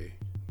that day,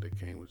 that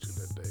came with you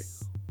that day,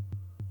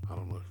 I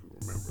don't know if you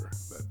remember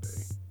that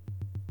day.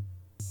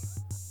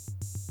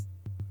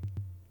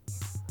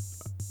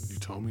 You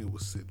told me it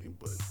was Sydney,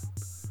 but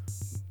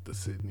the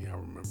Sydney I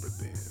remember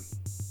then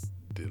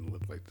didn't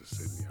look like the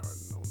Sydney I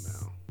already know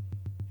now.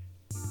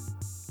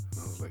 And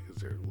I was like,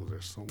 was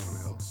there someone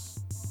else?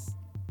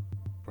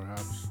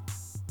 Perhaps?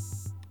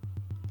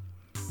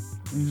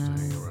 No.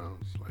 Hang around.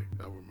 It's like,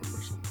 I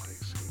remember some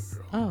light-skinned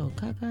girl. Oh,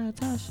 Kaka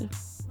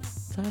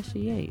Tasha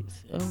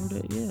Yates over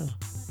there, yeah.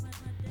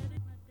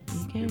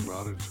 You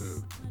brought her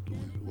to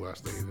where I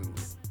stayed in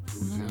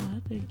Louisiana? No, I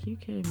think you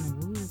came to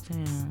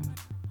Woodtown.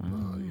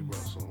 You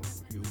brought some,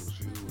 it was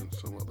you and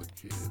some other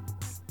kid.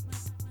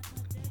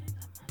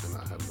 And I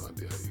have no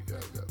idea how you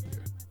guys got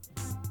there.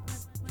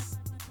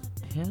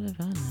 Hell if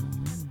I know.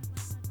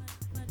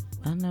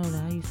 I know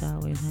that I used to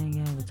always hang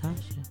out with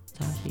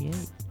Tasha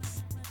Yates.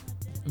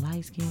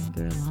 Light-skinned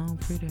girl, long,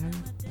 pretty hair.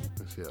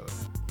 And she had a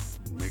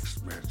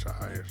mixed match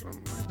eye or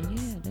something like that.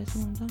 Yeah, that's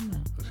what I'm talking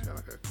about. She had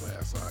like a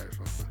glass eye or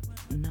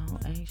something. No,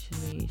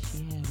 actually, she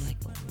had like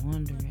a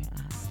wandering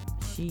eye.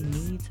 She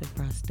needs a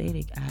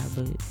prosthetic eye,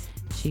 but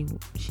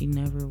she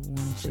never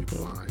wanted to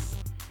go. Blind.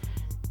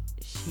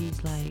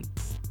 She's like,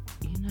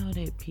 you know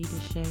that Peter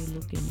Shea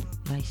looking,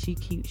 like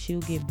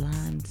she'll get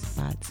blind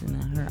spots in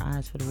her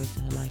eyes for the rest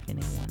of her life in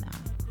that one eye.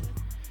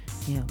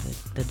 Yeah, but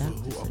the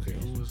doctor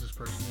said who was this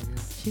person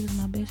again? she was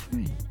my best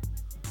friend.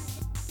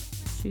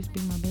 She used to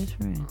be my best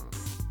friend.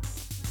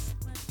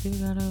 Still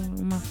got her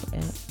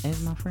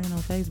as my friend on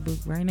Facebook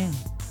right now.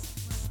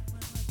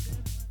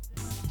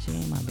 She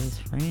ain't my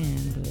best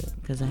friend,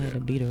 but because I had to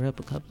beat her up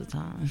a couple of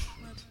times.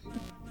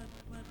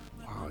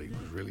 Wow, you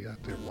was really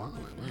out there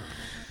wilding, huh?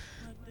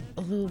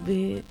 A little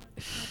bit.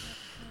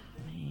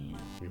 Man.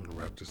 You want to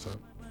wrap this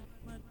up?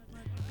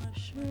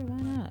 Sure,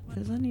 why not?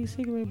 Because I need a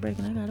cigarette break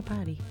and I got a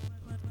potty.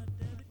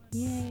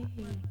 Yay.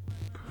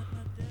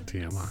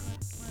 TMI.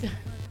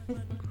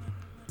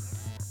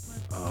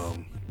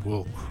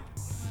 What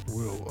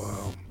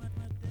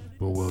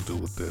we'll do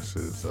with this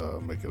is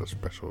make it a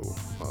special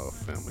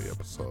family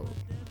episode.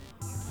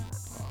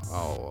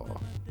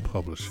 I'll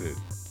publish it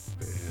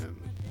and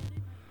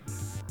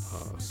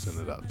send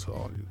it out to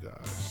all you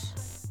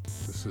guys.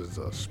 This is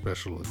a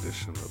special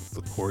edition of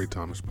the Corey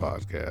Thomas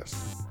Podcast.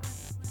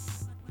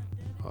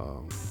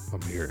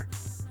 I'm here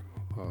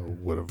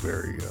with a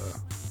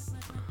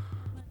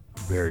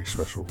very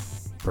special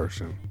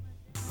person,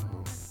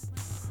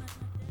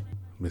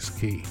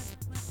 Mz.Kee.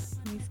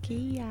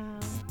 Mz.Kee, y'all.